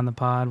wants to get on the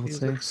pod. We'll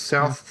see. Like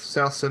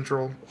south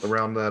central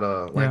around that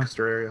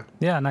Lancaster area.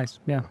 Yeah, nice.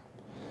 Yeah.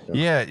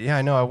 Yeah,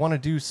 I know. I want to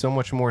do so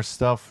much more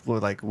stuff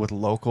with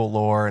local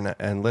lore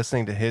and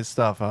listening to his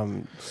stuff.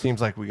 Seems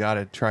like we got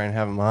to try and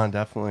have him on,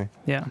 definitely.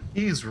 Yeah.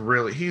 He's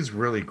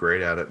really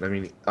great at it. I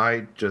mean,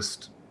 I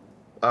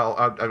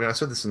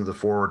said this in the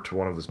foreword to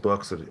one of his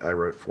books that I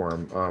wrote for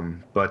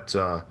him. But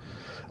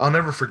I'll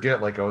never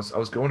forget. Like I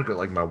was going to get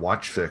like my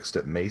watch fixed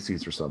at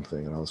Macy's or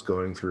something, and I was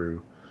going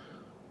through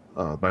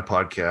my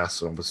podcast.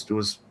 So it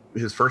was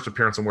his first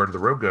appearance on Where Did the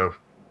Road Go?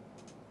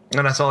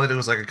 And I saw that it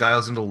was like a guy who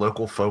was into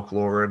local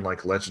folklore and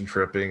like legend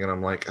tripping, and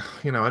I'm like,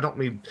 I don't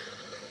need,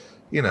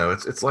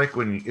 it's like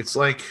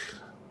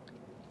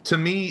to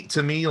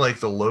me like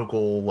the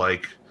local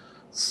like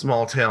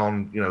small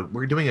town,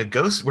 we're doing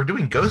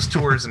ghost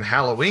tours in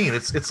Halloween.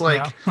 It's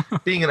like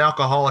being an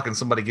alcoholic and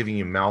somebody giving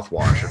you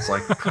mouthwash. It's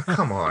like,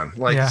 come on,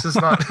 like this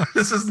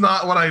is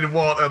not what I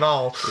want at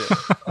all.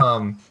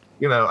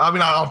 Yeah. I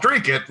mean, I'll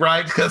drink it,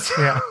 right? Because,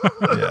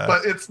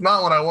 but it's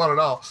not what I want at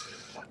all.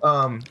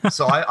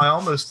 So I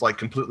almost like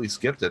completely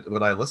skipped it,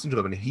 but I listened to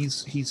him, and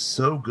he's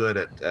so good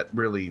at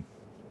really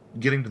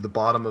getting to the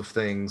bottom of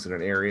things in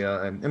an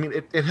area. And I mean,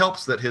 it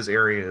helps that his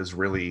area is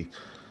really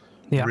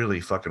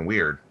fucking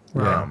weird.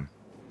 Right.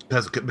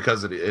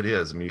 Because it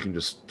is. I mean, you can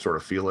just sort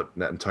of feel it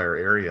in that entire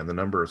area, and the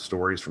number of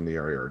stories from the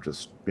area are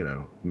just,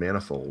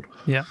 manifold.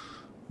 Yeah.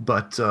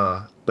 But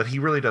he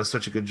really does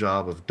such a good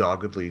job of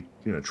doggedly,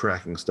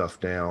 tracking stuff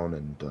down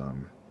and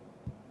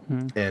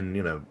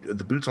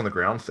the boots on the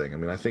ground thing. I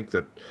mean, I think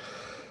that,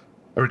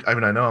 I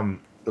know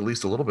I'm at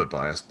least a little bit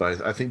biased,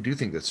 but I do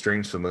think that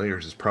Strange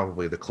Familiars is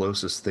probably the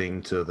closest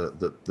thing to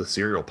the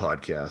serial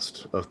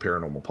podcast of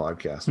paranormal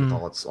podcasts with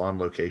all its on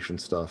location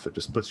stuff. It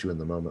just puts you in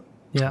the moment.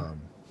 Yeah. A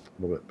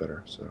little bit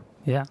better. So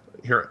yeah.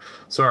 Here,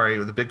 sorry,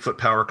 the Bigfoot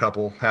power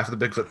couple. Half of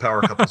the Bigfoot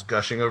power couple's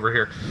gushing over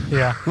here.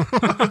 Yeah.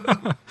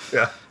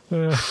 Yeah.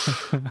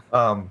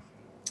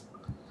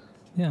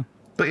 Yeah.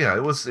 But yeah,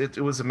 it was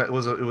a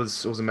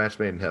match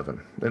made in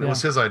heaven, and it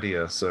was his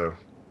idea. So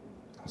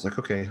I was like,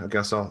 okay, I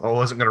guess I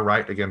wasn't going to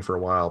write again for a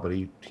while, but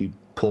he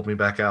pulled me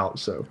back out.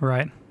 So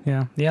right.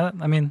 Yeah. Yeah.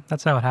 I mean,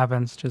 that's how it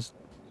happens. Just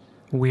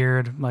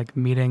weird like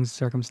meetings,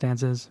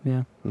 circumstances.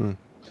 Yeah. Mm.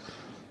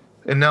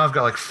 And now I've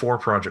got like 4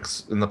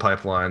 projects in the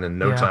pipeline and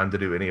no time to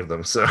do any of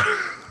them. So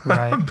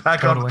right. I'm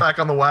back on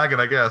the wagon,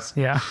 I guess.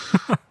 Yeah.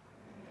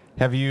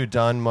 Have you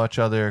done much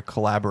other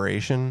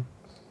collaboration?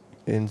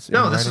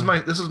 No, this is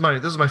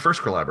my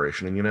first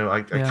collaboration, and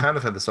I kind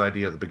of had this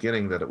idea at the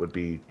beginning that it would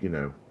be,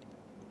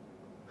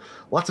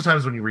 lots of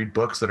times when you read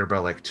books that are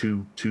about like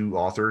two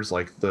authors,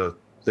 like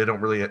they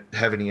don't really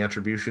have any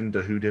attribution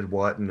to who did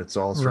what, and it's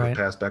all sort of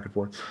passed back and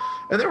forth.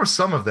 And there was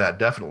some of that,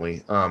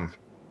 definitely.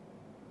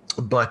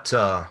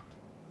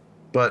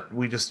 But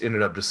we just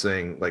ended up just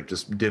saying, like,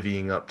 just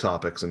divvying up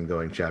topics and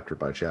going chapter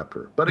by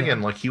chapter. But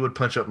again, like, he would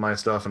punch up my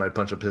stuff and I'd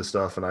punch up his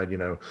stuff, and I'd,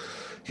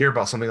 hear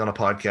about something on a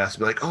podcast and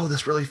be like, oh,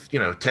 this really,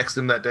 text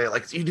him that day,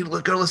 like, you need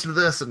to go listen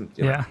to this and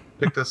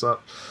pick this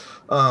up.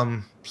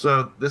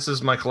 So this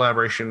is my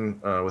collaboration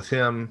with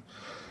him.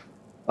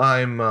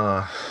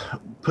 I'm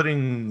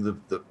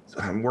putting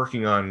I'm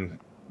working on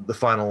the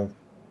final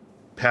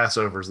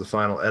Passovers, the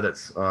final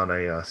edits on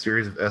a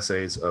series of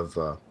essays of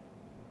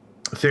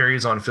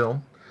theories on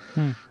film,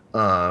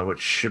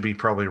 which should be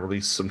probably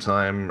released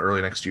sometime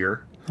early next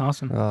year.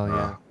 Awesome. Oh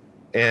yeah.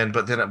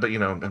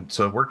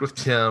 So I worked with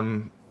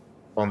Tim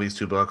on these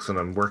 2 books, and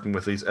I'm working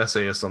with these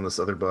essayists on this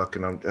other book,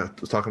 and I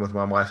was talking with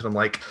my wife, and I'm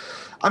like,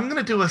 I'm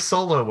gonna do a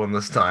solo one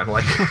this time.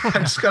 Like, I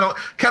just kind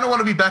of want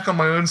to be back on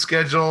my own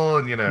schedule,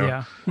 and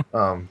Yeah.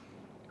 and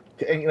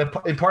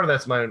part of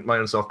that's my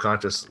own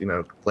self-conscious,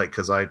 like,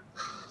 because I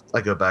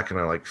go back and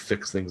I like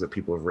fix things that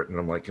people have written.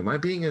 I'm like, am I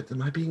being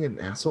an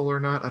asshole or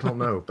not? I don't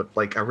know, but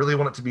like, I really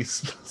want it to be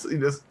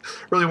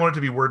really want it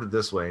to be worded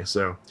this way.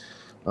 So,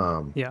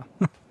 Yeah.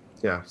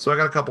 yeah. So I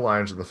got a couple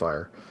irons in the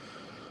fire.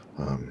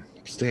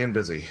 Staying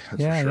busy.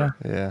 That's for sure.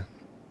 Yeah.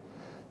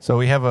 So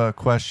we have a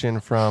question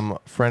from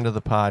friend of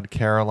the pod,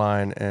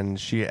 Caroline, and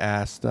she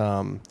asked,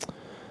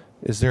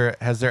 has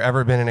there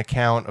ever been an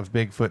account of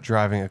Bigfoot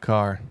driving a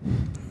car?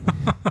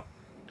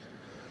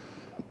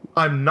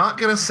 I'm not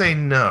going to say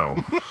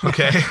no.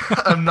 Okay.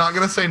 I'm not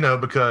going to say no,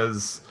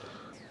 because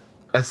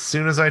as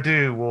soon as I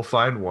do, we'll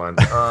find one.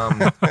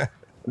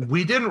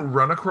 We didn't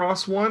run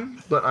across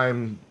one, but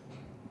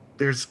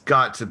there's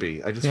got to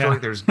be. I just feel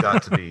like there's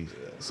got to be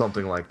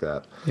something like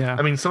that. Yeah.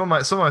 I mean, some of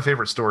my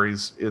favorite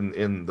stories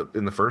in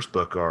the first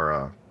book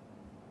are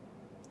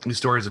these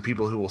stories of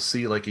people who will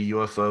see like a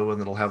UFO, and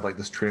it'll have like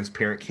this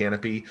transparent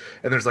canopy,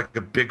 and there's like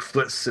a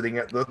Bigfoot sitting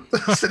at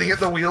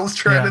the wheels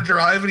trying to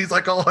drive, and he's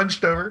like all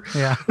hunched over.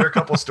 Yeah. There are a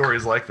couple of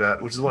stories like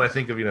that, which is what I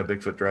think of,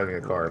 Bigfoot driving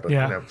a car. But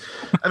I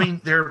mean,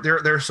 there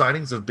are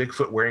sightings of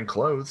Bigfoot wearing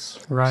clothes.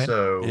 Right.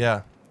 So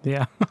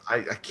Yeah.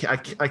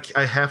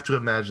 I have to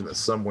imagine that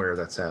somewhere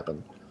that's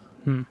happened.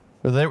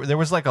 Well, there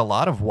was like a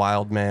lot of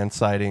wild man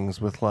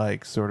sightings with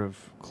like sort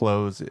of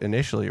clothes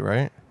initially,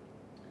 right?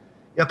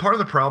 Yeah, part of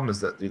the problem is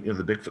that the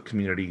Bigfoot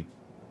community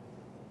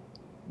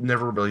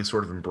never really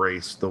sort of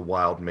embraced the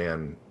wild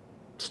man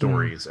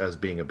stories as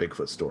being a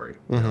Bigfoot story.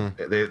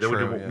 Mm-hmm. They would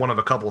do one of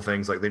a couple of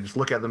things, like they just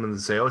look at them and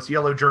say, "Oh, it's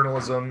yellow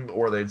journalism,"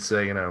 or they'd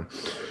say, it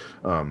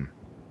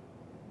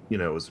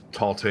was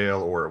tall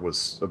tale, or it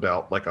was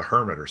about like a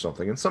hermit or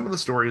something. And some of the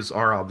stories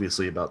are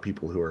obviously about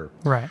people who are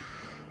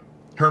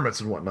hermits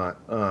and whatnot.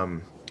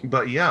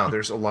 But yeah,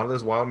 there's a lot of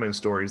those wild man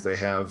stories. They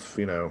have,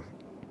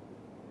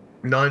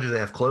 not only do they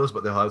have clothes,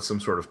 but they'll have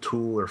some sort of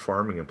tool or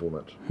farming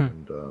implement.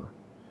 And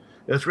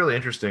it's really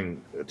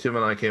interesting. Tim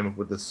and I came up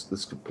with this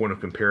point of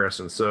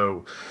comparison.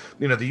 So,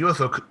 the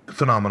UFO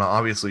phenomena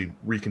obviously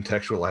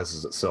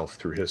recontextualizes itself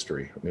through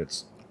history. I mean,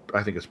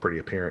 I think it's pretty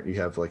apparent. You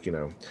have like,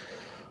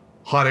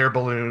 hot air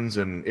balloons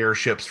and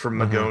airships from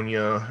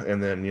Magonia,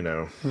 and then, in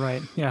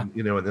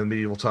the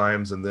medieval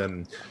times, and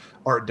then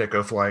Art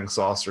Deco flying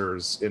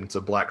saucers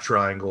into black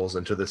triangles,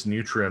 into this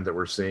new trend that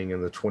we're seeing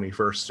in the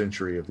 21st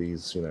century of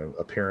these,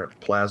 apparent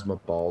plasma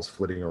balls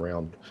flitting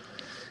around.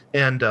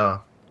 And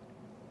so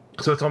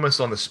it's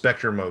almost on the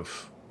spectrum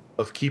of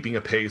keeping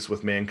a pace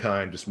with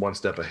mankind, just one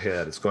step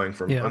ahead. It's going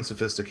from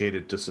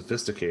unsophisticated to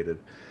sophisticated.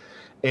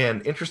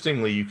 And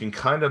interestingly, you can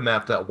kind of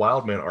map that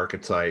wild man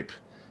archetype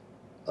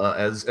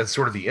as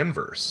sort of the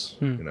inverse.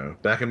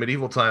 Back in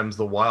medieval times,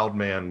 the wild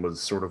man was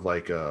sort of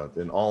like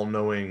an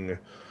all-knowing,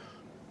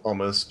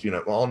 almost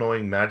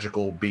all-knowing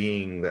magical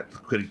being that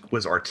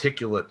was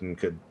articulate and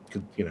could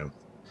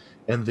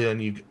and then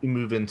you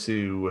move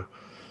into,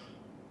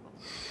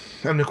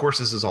 and of course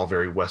this is all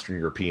very Western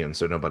European,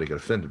 so nobody get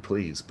offended,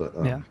 please, but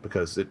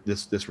because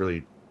this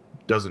really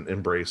doesn't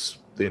embrace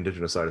the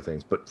indigenous side of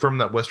things. But from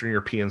that Western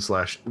European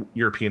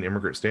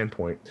immigrant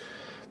standpoint,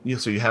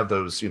 so you have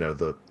those,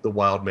 the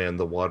wild man,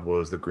 the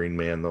Wadwos, the green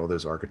man, all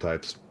those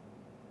archetypes.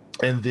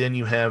 And then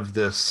you have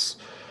this,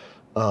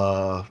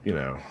 18th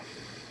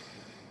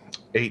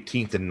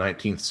and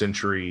 19th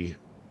century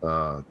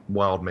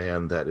wild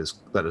man that is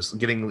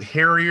getting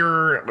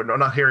hairier,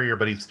 not hairier,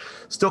 but he's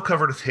still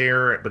covered with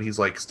hair, but he's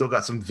like still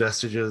got some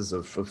vestiges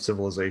of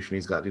civilization.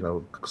 He's got,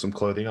 some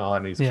clothing on,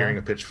 and he's carrying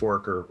a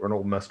pitchfork or an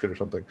old musket or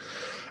something.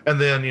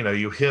 And then,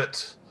 you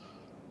hit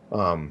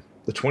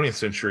the 20th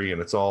century, and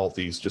it's all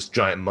these just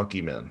giant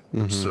monkey men.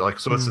 So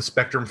it's the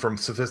spectrum from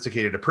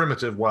sophisticated to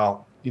primitive,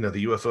 while the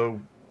UFO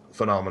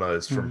phenomena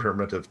is from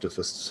primitive to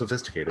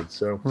sophisticated.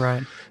 So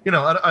I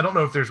don't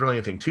know if there's really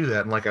anything to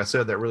that. And like I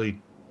said, that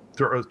really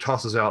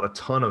tosses out a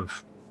ton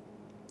of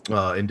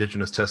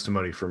indigenous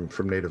testimony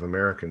from Native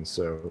Americans.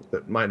 So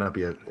that might not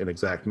be an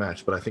exact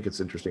match, but I think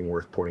it's interesting,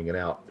 worth pointing it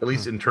out, at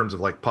least in terms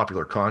of like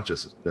popular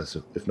consciousness,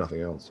 if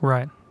nothing else.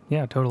 Right.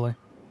 Yeah, totally.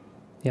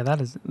 Yeah,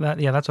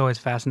 that's always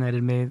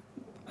fascinated me.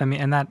 I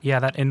mean, and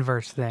that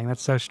inverse thing,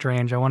 that's so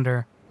strange. I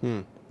wonder.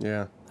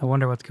 Yeah. I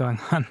wonder what's going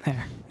on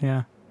there.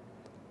 Yeah.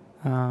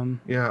 That's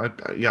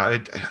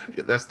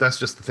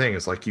just the thing.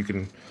 It's like you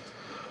can.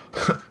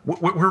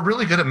 We're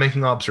really good at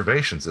making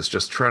observations. It's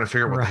just trying to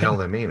figure out what the hell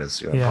they mean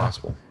is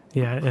impossible.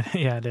 Yeah,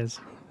 it is.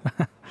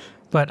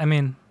 But I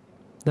mean,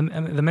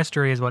 the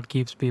mystery is what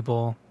keeps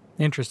people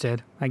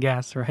interested, I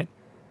guess, right?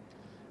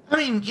 I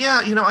mean,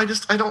 I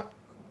don't.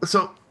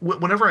 So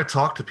whenever I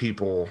talk to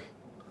people,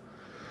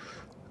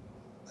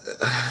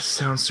 it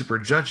sounds super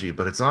judgy,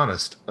 but it's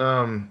honest.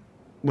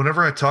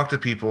 whenever I talk to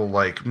people,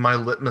 like my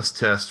litmus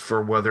test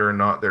for whether or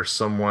not there's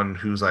someone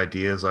whose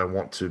ideas I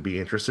want to be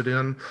interested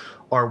in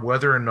are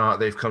whether or not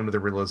they've come to the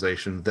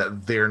realization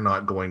that they're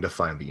not going to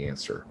find the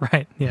answer.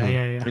 Right. Yeah.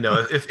 Yeah. Yeah. You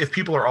know, if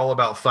people are all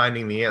about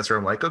finding the answer,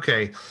 I'm like,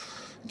 okay,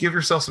 give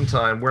yourself some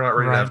time. We're not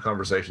ready to have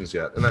conversations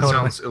yet. And that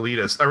sounds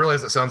elitist. I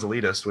realize that sounds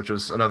elitist, which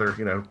was another,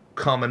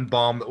 common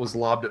bomb that was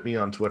lobbed at me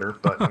on Twitter.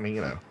 But I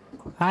mean,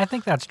 I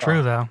think that's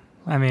true though.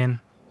 I mean,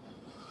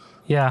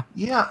 yeah.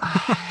 Yeah.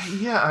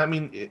 Yeah. I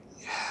mean,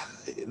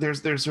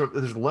 there's a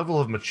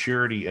level of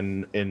maturity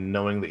in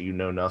knowing that you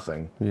know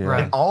nothing. Yeah.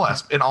 Right.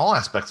 In all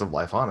aspects of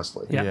life,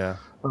 honestly. Yeah.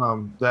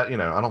 That,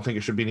 I don't think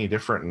it should be any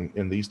different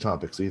in these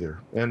topics either.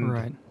 And,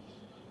 Right.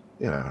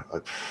 I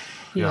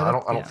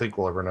don't think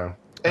we'll ever know.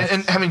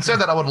 And having said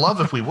that, I would love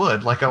if we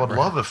would. Like, I would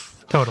love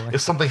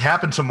if something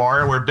happened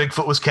tomorrow where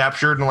Bigfoot was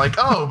captured and like,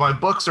 oh, my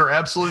books are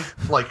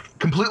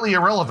completely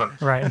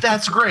irrelevant. Right.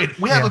 That's great.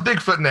 We have a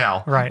Bigfoot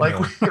now. Right. Like,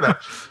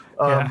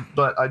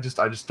 but I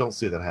just don't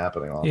see that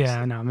happening. Honestly.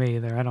 Yeah, no, me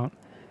either. I don't.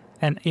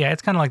 And yeah,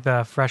 it's kind of like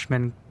the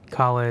freshman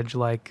college,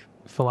 like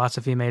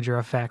philosophy major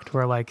effect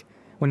where like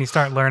when you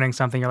start learning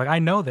something, you're like, I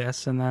know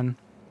this. And then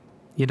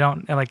you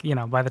don't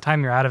by the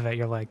time you're out of it,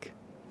 you're like,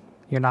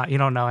 you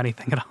don't know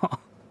anything at all.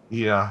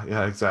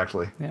 Yeah,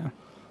 exactly.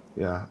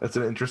 Yeah. It's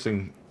an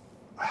interesting.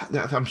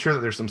 I'm sure that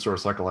there's some sort of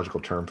psychological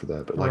term for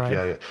that, but like, Right.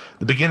 yeah.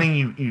 The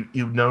beginning,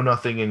 you know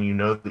nothing, and you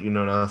know that you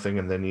know nothing,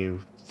 and then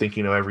you think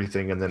you know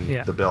everything, and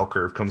then the bell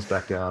curve comes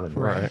back down,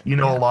 and you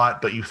know a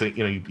lot, but you think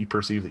you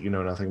perceive that you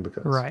know nothing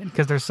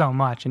because there's so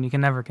much, and you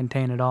can never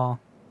contain it all.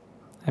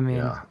 I mean,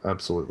 yeah,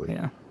 absolutely.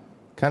 Yeah.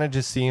 Kind of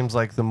just seems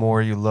like the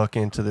more you look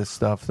into this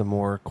stuff, the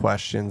more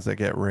questions that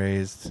get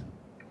raised.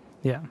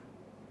 Yeah.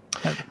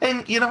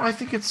 And I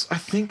think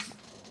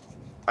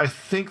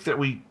that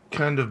we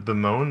kind of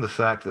bemoan the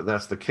fact that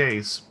that's the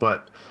case,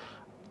 but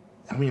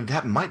I mean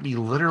that might be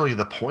literally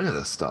the point of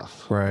this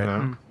stuff,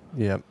 right?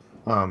 Yep.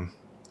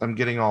 I'm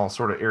getting all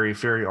sort of airy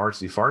fairy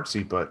artsy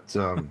fartsy, but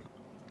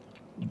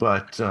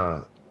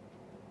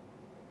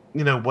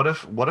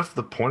what if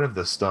the point of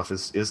this stuff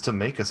is to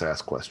make us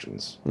ask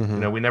questions?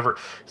 Mm-hmm. We never.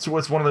 So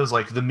it's one of those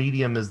like the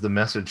medium is the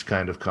message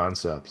kind of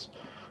concepts.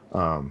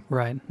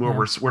 Right. Where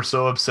we're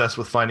so obsessed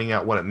with finding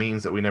out what it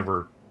means that we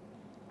never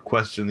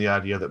question the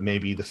idea that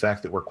maybe the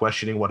fact that we're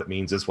questioning what it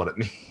means is what it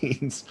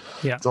means.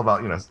 Yeah. It's all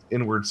about,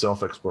 inward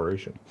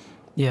self-exploration.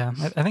 Yeah.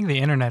 I think the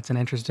internet's an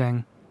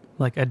interesting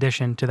like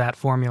addition to that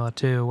formula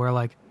too, where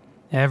like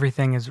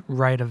everything is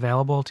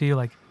available to you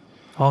like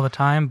all the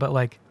time. But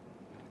like,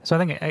 so I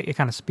think it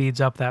kind of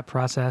speeds up that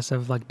process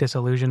of like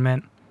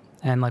disillusionment,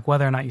 and like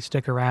whether or not you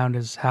stick around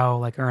is how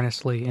like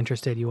earnestly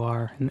interested you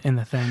are in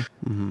the thing.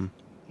 Mm-hmm.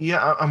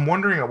 Yeah, I'm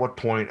wondering at what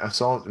point, I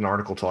saw an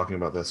article talking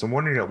about this. I'm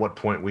wondering at what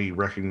point we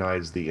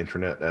recognize the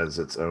internet as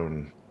its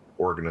own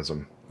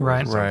organism,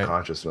 right? Its own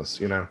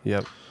consciousness,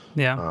 Yep.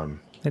 Yeah.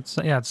 It's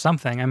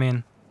something. I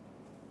mean,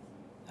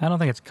 I don't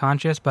think it's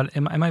conscious, but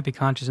it might be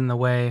conscious in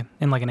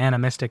like an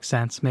animistic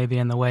sense, maybe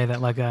in the way that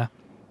like a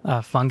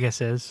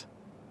fungus is,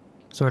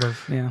 sort of.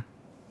 Yeah.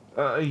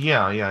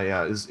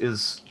 Yeah.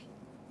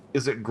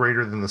 Is it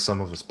greater than the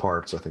sum of its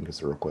parts? I think is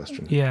the real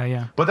question.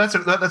 Yeah. But it's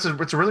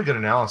a really good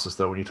analysis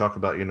though when you talk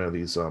about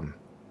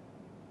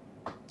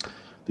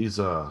these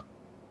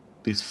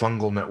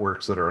fungal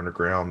networks that are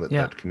underground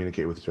that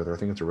communicate with each other. I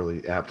think it's a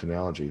really apt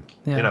analogy.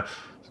 Yeah.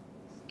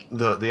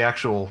 The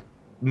actual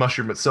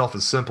mushroom itself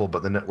is simple,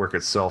 but the network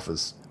itself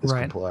is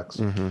complex.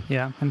 Mm-hmm.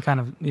 Yeah, and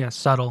kind of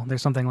subtle.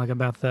 There's something like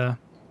about the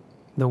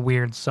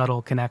weird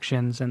subtle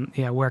connections and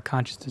where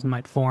consciousness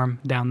might form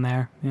down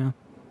there.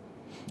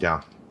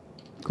 Yeah.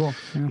 Cool.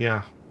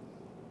 Yeah,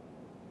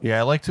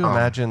 I like to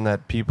imagine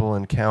that people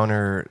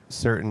encounter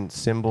certain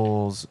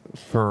symbols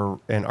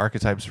and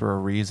archetypes for a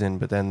reason,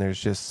 but then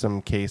there's just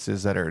some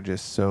cases that are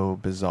just so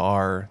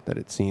bizarre that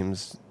it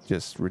seems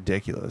just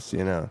ridiculous,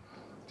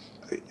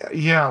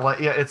 Yeah,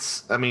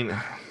 I mean,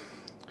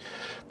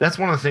 that's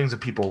one of the things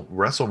that people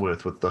wrestle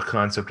with the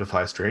concept of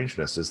high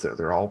strangeness is that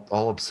they're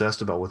all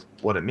obsessed about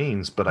what it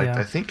means. But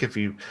I think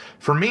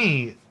for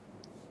me,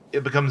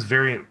 it becomes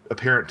very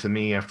apparent to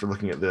me after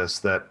looking at this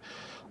that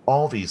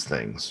all these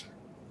things,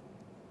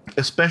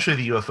 especially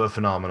the UFO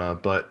phenomena,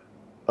 but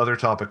other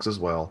topics as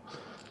well,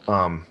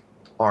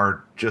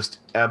 are just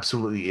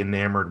absolutely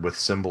enamored with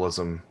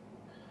symbolism.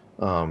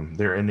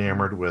 They're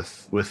enamored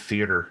with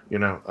theater.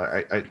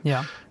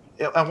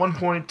 At one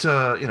point,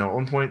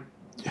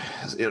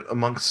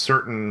 amongst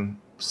certain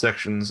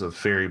sections of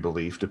fairy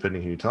belief,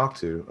 depending who you talk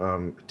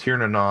to, Tir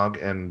na Nog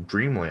and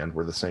Dreamland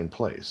were the same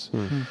place.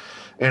 Mm-hmm.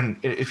 And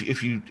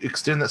if you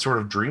extend that sort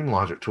of dream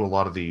logic to a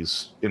lot of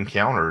these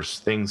encounters,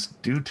 things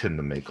do tend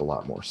to make a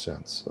lot more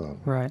sense.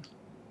 Right.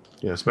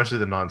 Especially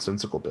the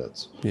nonsensical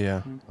bits.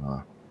 Yeah.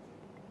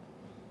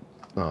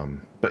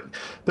 But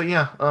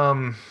yeah.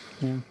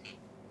 And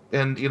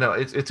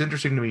it's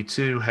interesting to me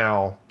too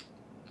how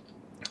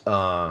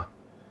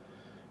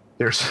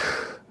there's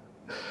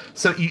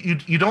so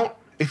you don't,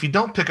 if you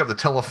don't pick up the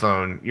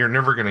telephone, you're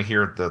never going to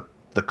hear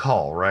the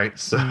call, right?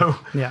 So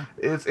Yeah.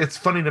 it's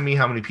funny to me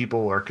how many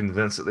people are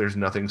convinced that there's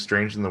nothing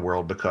strange in the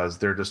world because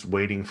they're just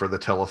waiting for the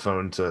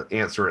telephone to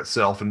answer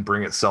itself and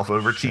bring itself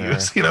over to you.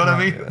 You know what I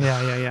mean?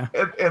 Yeah.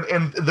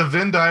 And the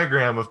Venn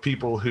diagram of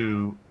people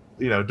who,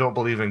 don't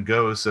believe in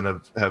ghosts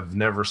and have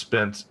never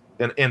spent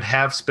and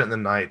have spent the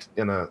night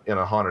in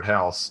a haunted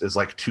house is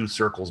like two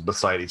circles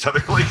beside each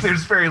other. Like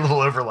there's very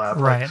little overlap.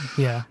 Right. Like,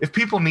 Yeah. if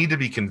people need to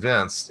be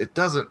convinced,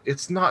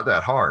 it's not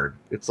that hard.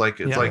 It's like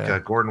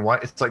Gordon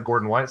White. It's like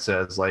Gordon White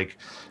says, like,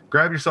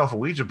 grab yourself a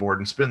Ouija board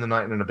and spend the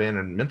night in an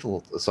abandoned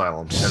mental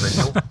asylum, and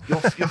then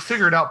you'll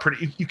figure it out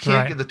pretty. You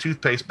can't get the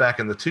toothpaste back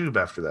in the tube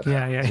after that.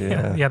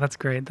 Yeah. That's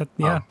great.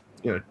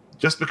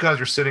 Just because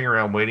you're sitting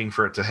around waiting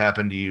for it to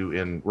happen to you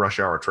in rush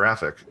hour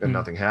traffic and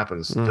nothing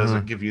happens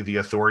doesn't give you the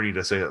authority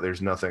to say that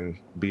there's nothing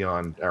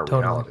beyond our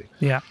reality.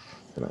 Yeah.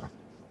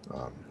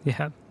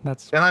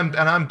 That's. And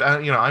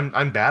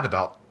I'm bad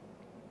about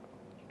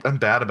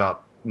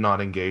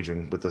not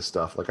engaging with this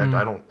stuff. Like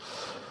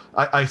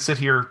I sit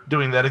here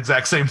doing that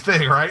exact same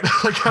thing, right?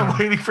 Like I'm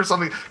waiting for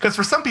something, because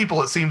for some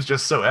people it seems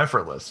just so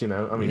effortless, I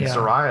mean,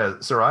 Soraya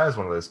is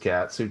one of those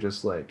cats who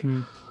just like.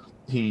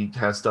 He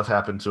has stuff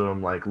happen to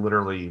him, like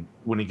literally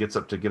when he gets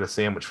up to get a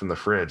sandwich from the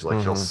fridge,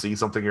 like he'll see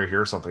something or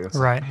hear something. It's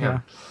right.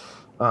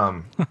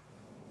 Like,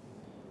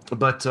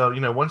 but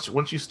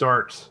once you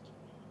start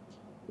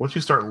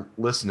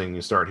listening,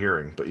 you start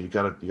hearing. But you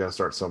gotta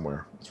start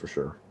somewhere. That's for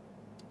sure.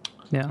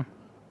 Yeah.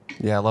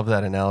 Yeah, I love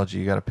that analogy.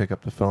 You got to pick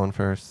up the phone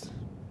first.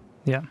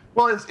 Yeah.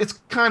 Well, it's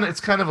kind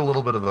of a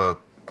little bit of a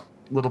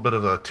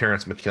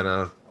Terrence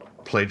McKenna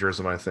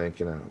plagiarism, I think.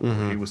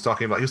 He was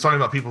talking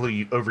about people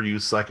who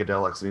overuse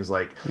psychedelics, and he's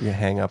like, you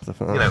hang up the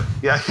phone.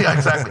 Yeah,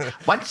 exactly.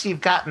 Once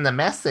you've gotten the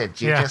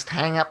message, you just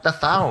hang up the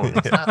phone.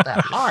 It's not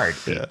that hard,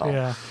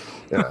 people.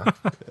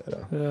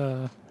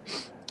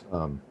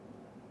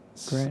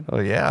 Great. Oh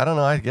yeah, I don't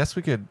know. I guess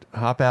we could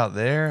hop out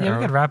there. Yeah,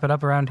 we could wrap it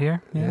up around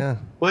here. Yeah.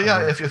 Well,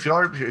 yeah. If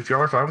y'all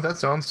are fine with that,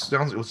 sounds.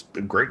 It was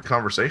a great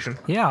conversation.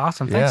 Yeah,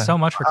 awesome. Thanks so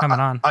much for coming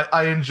on.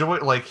 I enjoy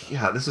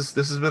this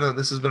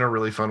has been a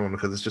really fun one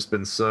because it's just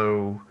been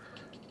so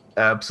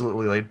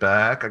absolutely laid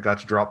back. I got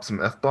to drop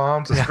some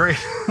F-bombs. It's great.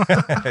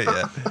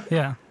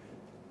 Yeah.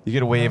 You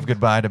get to wave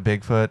goodbye to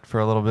Bigfoot for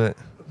a little bit.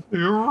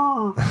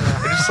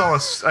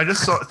 I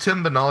just saw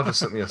Tim Banal just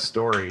sent me a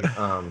story.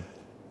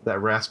 That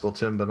rascal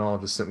Tim Banal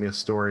just sent me a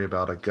story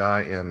about a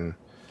guy I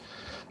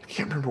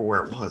can't remember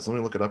where it was. Let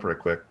me look it up right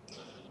quick.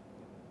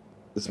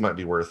 This might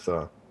be worth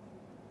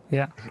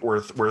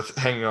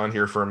hanging on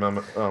here for a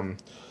moment.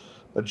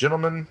 A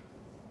gentleman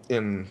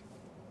in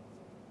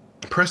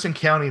Preston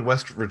County,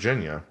 West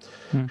Virginia,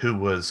 who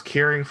was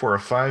caring for a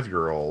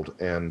 5-year-old,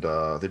 and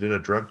they did a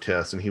drug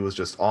test, and he was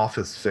just off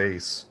his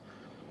face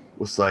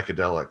with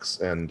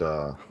psychedelics, and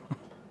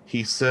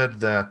he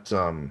said that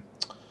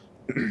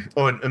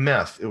and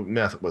meth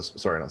was,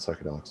 sorry, not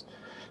psychedelics.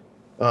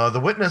 The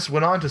witness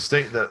went on to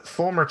state that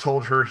Fulmer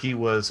told her he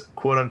was,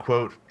 quote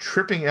unquote,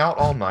 tripping out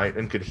all night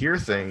and could hear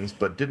things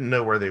but didn't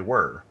know where they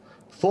were.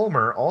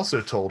 Fulmer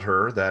also told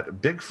her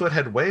that Bigfoot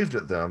had waved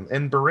at them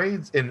and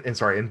bears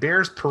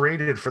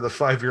paraded for the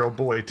 5-year-old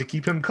boy to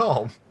keep him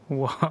calm.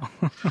 Wow.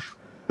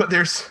 But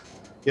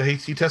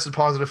he tested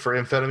positive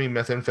for amphetamine,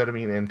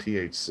 methamphetamine, and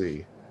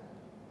THC.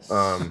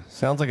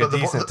 Sounds like a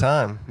decent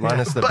time,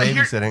 minus the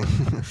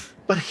babysitting.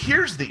 But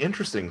here's the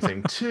interesting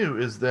thing too,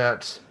 is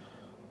that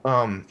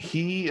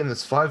he and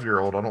this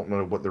 5-year-old, I don't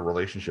know what their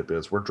relationship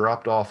is, were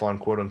dropped off on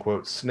quote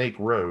unquote Snake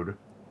Road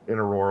in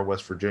Aurora,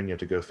 West Virginia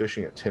to go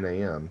fishing at 10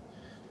 a.m.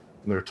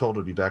 And they were told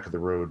to be back at the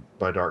road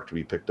by dark to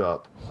be picked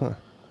up.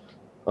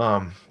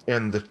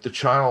 And the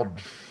child,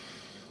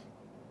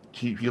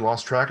 he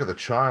lost track of the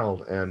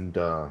child, and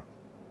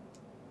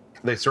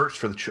they searched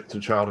for the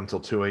child until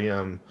 2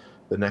 a.m.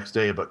 the next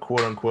day, but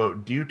quote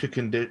unquote, due to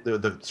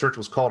the search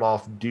was called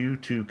off due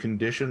to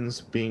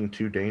conditions being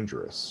too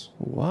dangerous.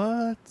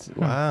 What?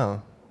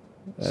 Wow.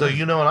 So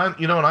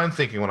what I'm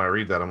thinking when I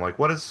read that. I'm like,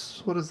 what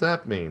does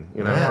that mean?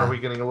 Are we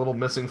getting a little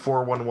missing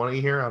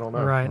 411 here? I don't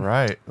know.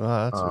 Right.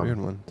 Wow, that's a weird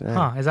one. Dang.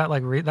 Huh? Is that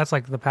that's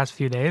like the past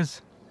few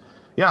days?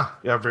 Yeah,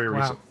 very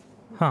recent.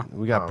 Huh?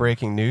 We got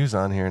breaking news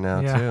on here now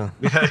too.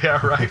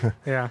 Yeah, right.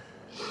 Yeah.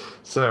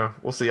 So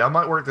we'll see. I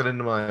might work that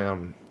into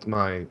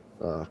my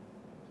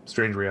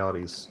Strange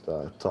Realities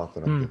talk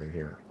that I'm giving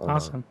here.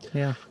 Awesome.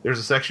 Yeah. There's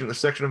a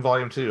section in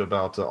Volume 2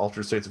 about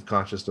altered states of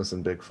consciousness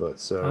and Bigfoot.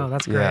 So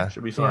that's great. Yeah.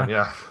 Should be fun.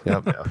 Yeah.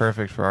 Yep.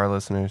 Perfect for our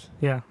listeners.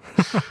 Yeah.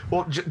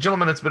 Well,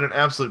 gentlemen, it's been an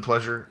absolute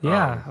pleasure.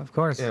 Yeah, of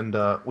course. And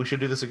we should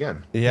do this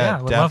again. Yeah,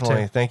 we'd definitely.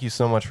 love to. Thank you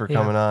so much for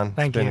coming on.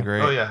 Thank it's been you.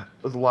 great. Oh yeah,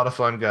 it was a lot of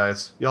fun,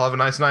 guys. Y'all have a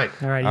nice night.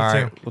 All right, All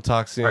you right, too. we'll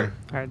talk soon. All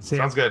right, see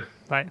you. Sounds good.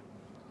 Bye.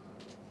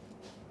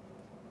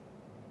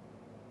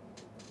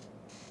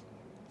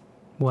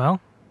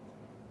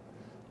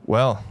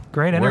 Well,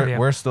 great interview.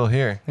 We're still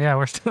here. Yeah,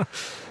 we're still.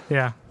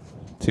 Yeah.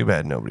 Too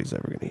bad nobody's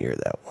ever going to hear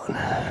that one.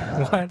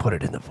 What? Put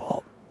it in the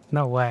vault.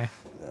 No way.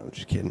 No, I'm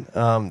just kidding.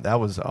 That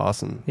was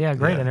awesome. Yeah,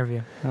 great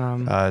interview.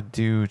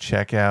 Do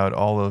check out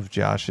all of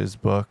Josh's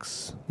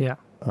books. Yeah.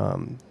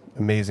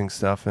 Amazing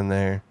stuff in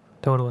there.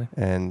 totally.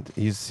 And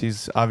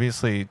he's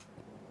obviously,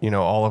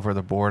 all over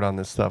the board on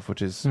this stuff,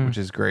 which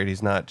is great.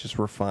 He's not just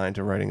refined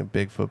to writing a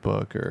Bigfoot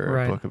book or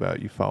a book about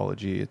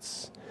ufology.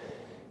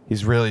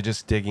 He's really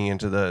just digging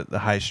into the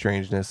high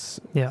strangeness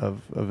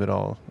of it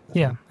all.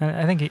 Yeah,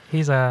 I think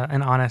he's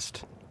an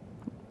honest,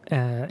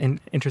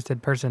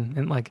 interested person,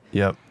 and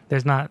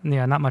there's not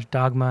much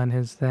dogma in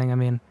his thing. I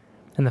mean,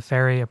 and the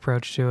fairy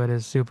approach to it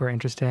is super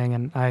interesting,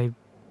 and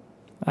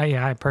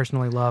I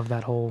personally love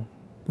that whole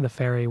the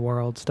fairy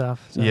world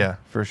stuff. So. Yeah,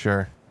 for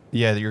sure.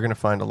 Yeah, you're going to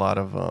find a lot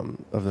of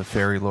the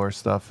fairy lore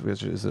stuff,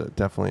 which is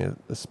definitely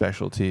a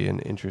specialty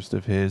and interest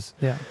of his.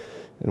 Yeah,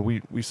 and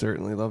we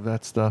certainly love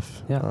that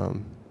stuff.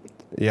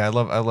 Yeah, I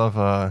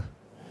love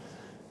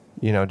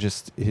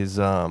just his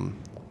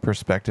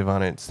perspective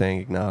on it,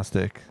 staying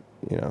agnostic.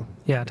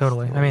 Yeah,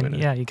 totally. I mean,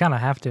 you kind of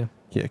have to.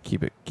 Yeah,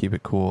 keep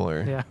it cool,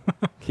 or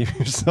keep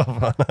yourself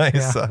on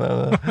ice. Yeah. I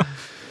don't know.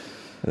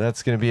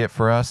 That's going to be it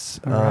for us.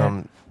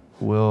 Right.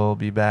 We'll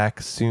be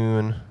back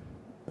soon.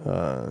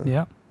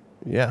 Yeah.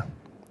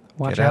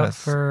 Watch out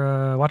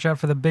for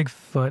the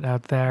Bigfoot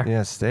out there.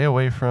 Yeah, stay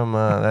away from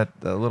that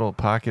little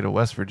pocket of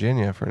West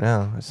Virginia for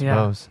now, I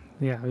suppose.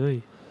 Yeah.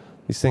 Really.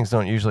 These things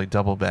don't usually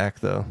double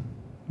back, though.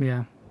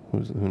 Yeah.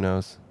 Who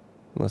knows?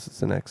 Unless it's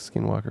the next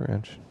Skinwalker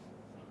Ranch.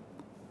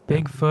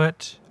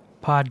 Bigfoot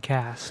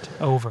podcast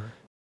over.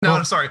 No,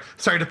 I'm sorry.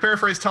 Sorry to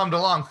paraphrase Tom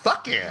DeLonge.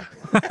 Fuck yeah.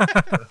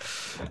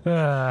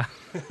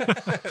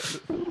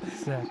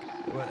 Sick.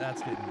 Well,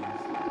 that's good news.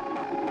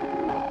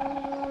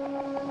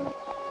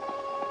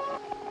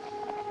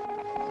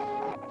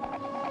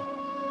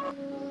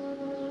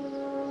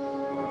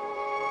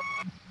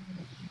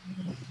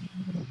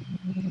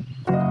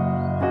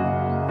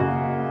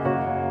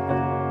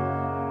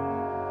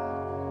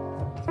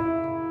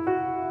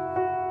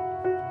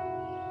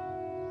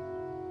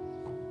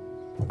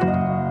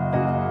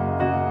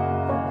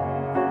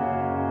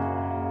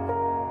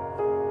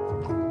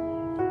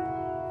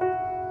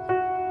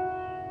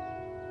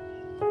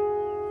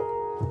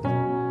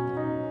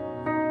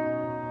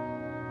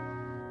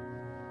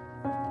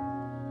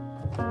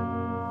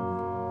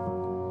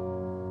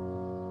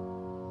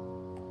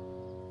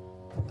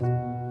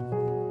 Thank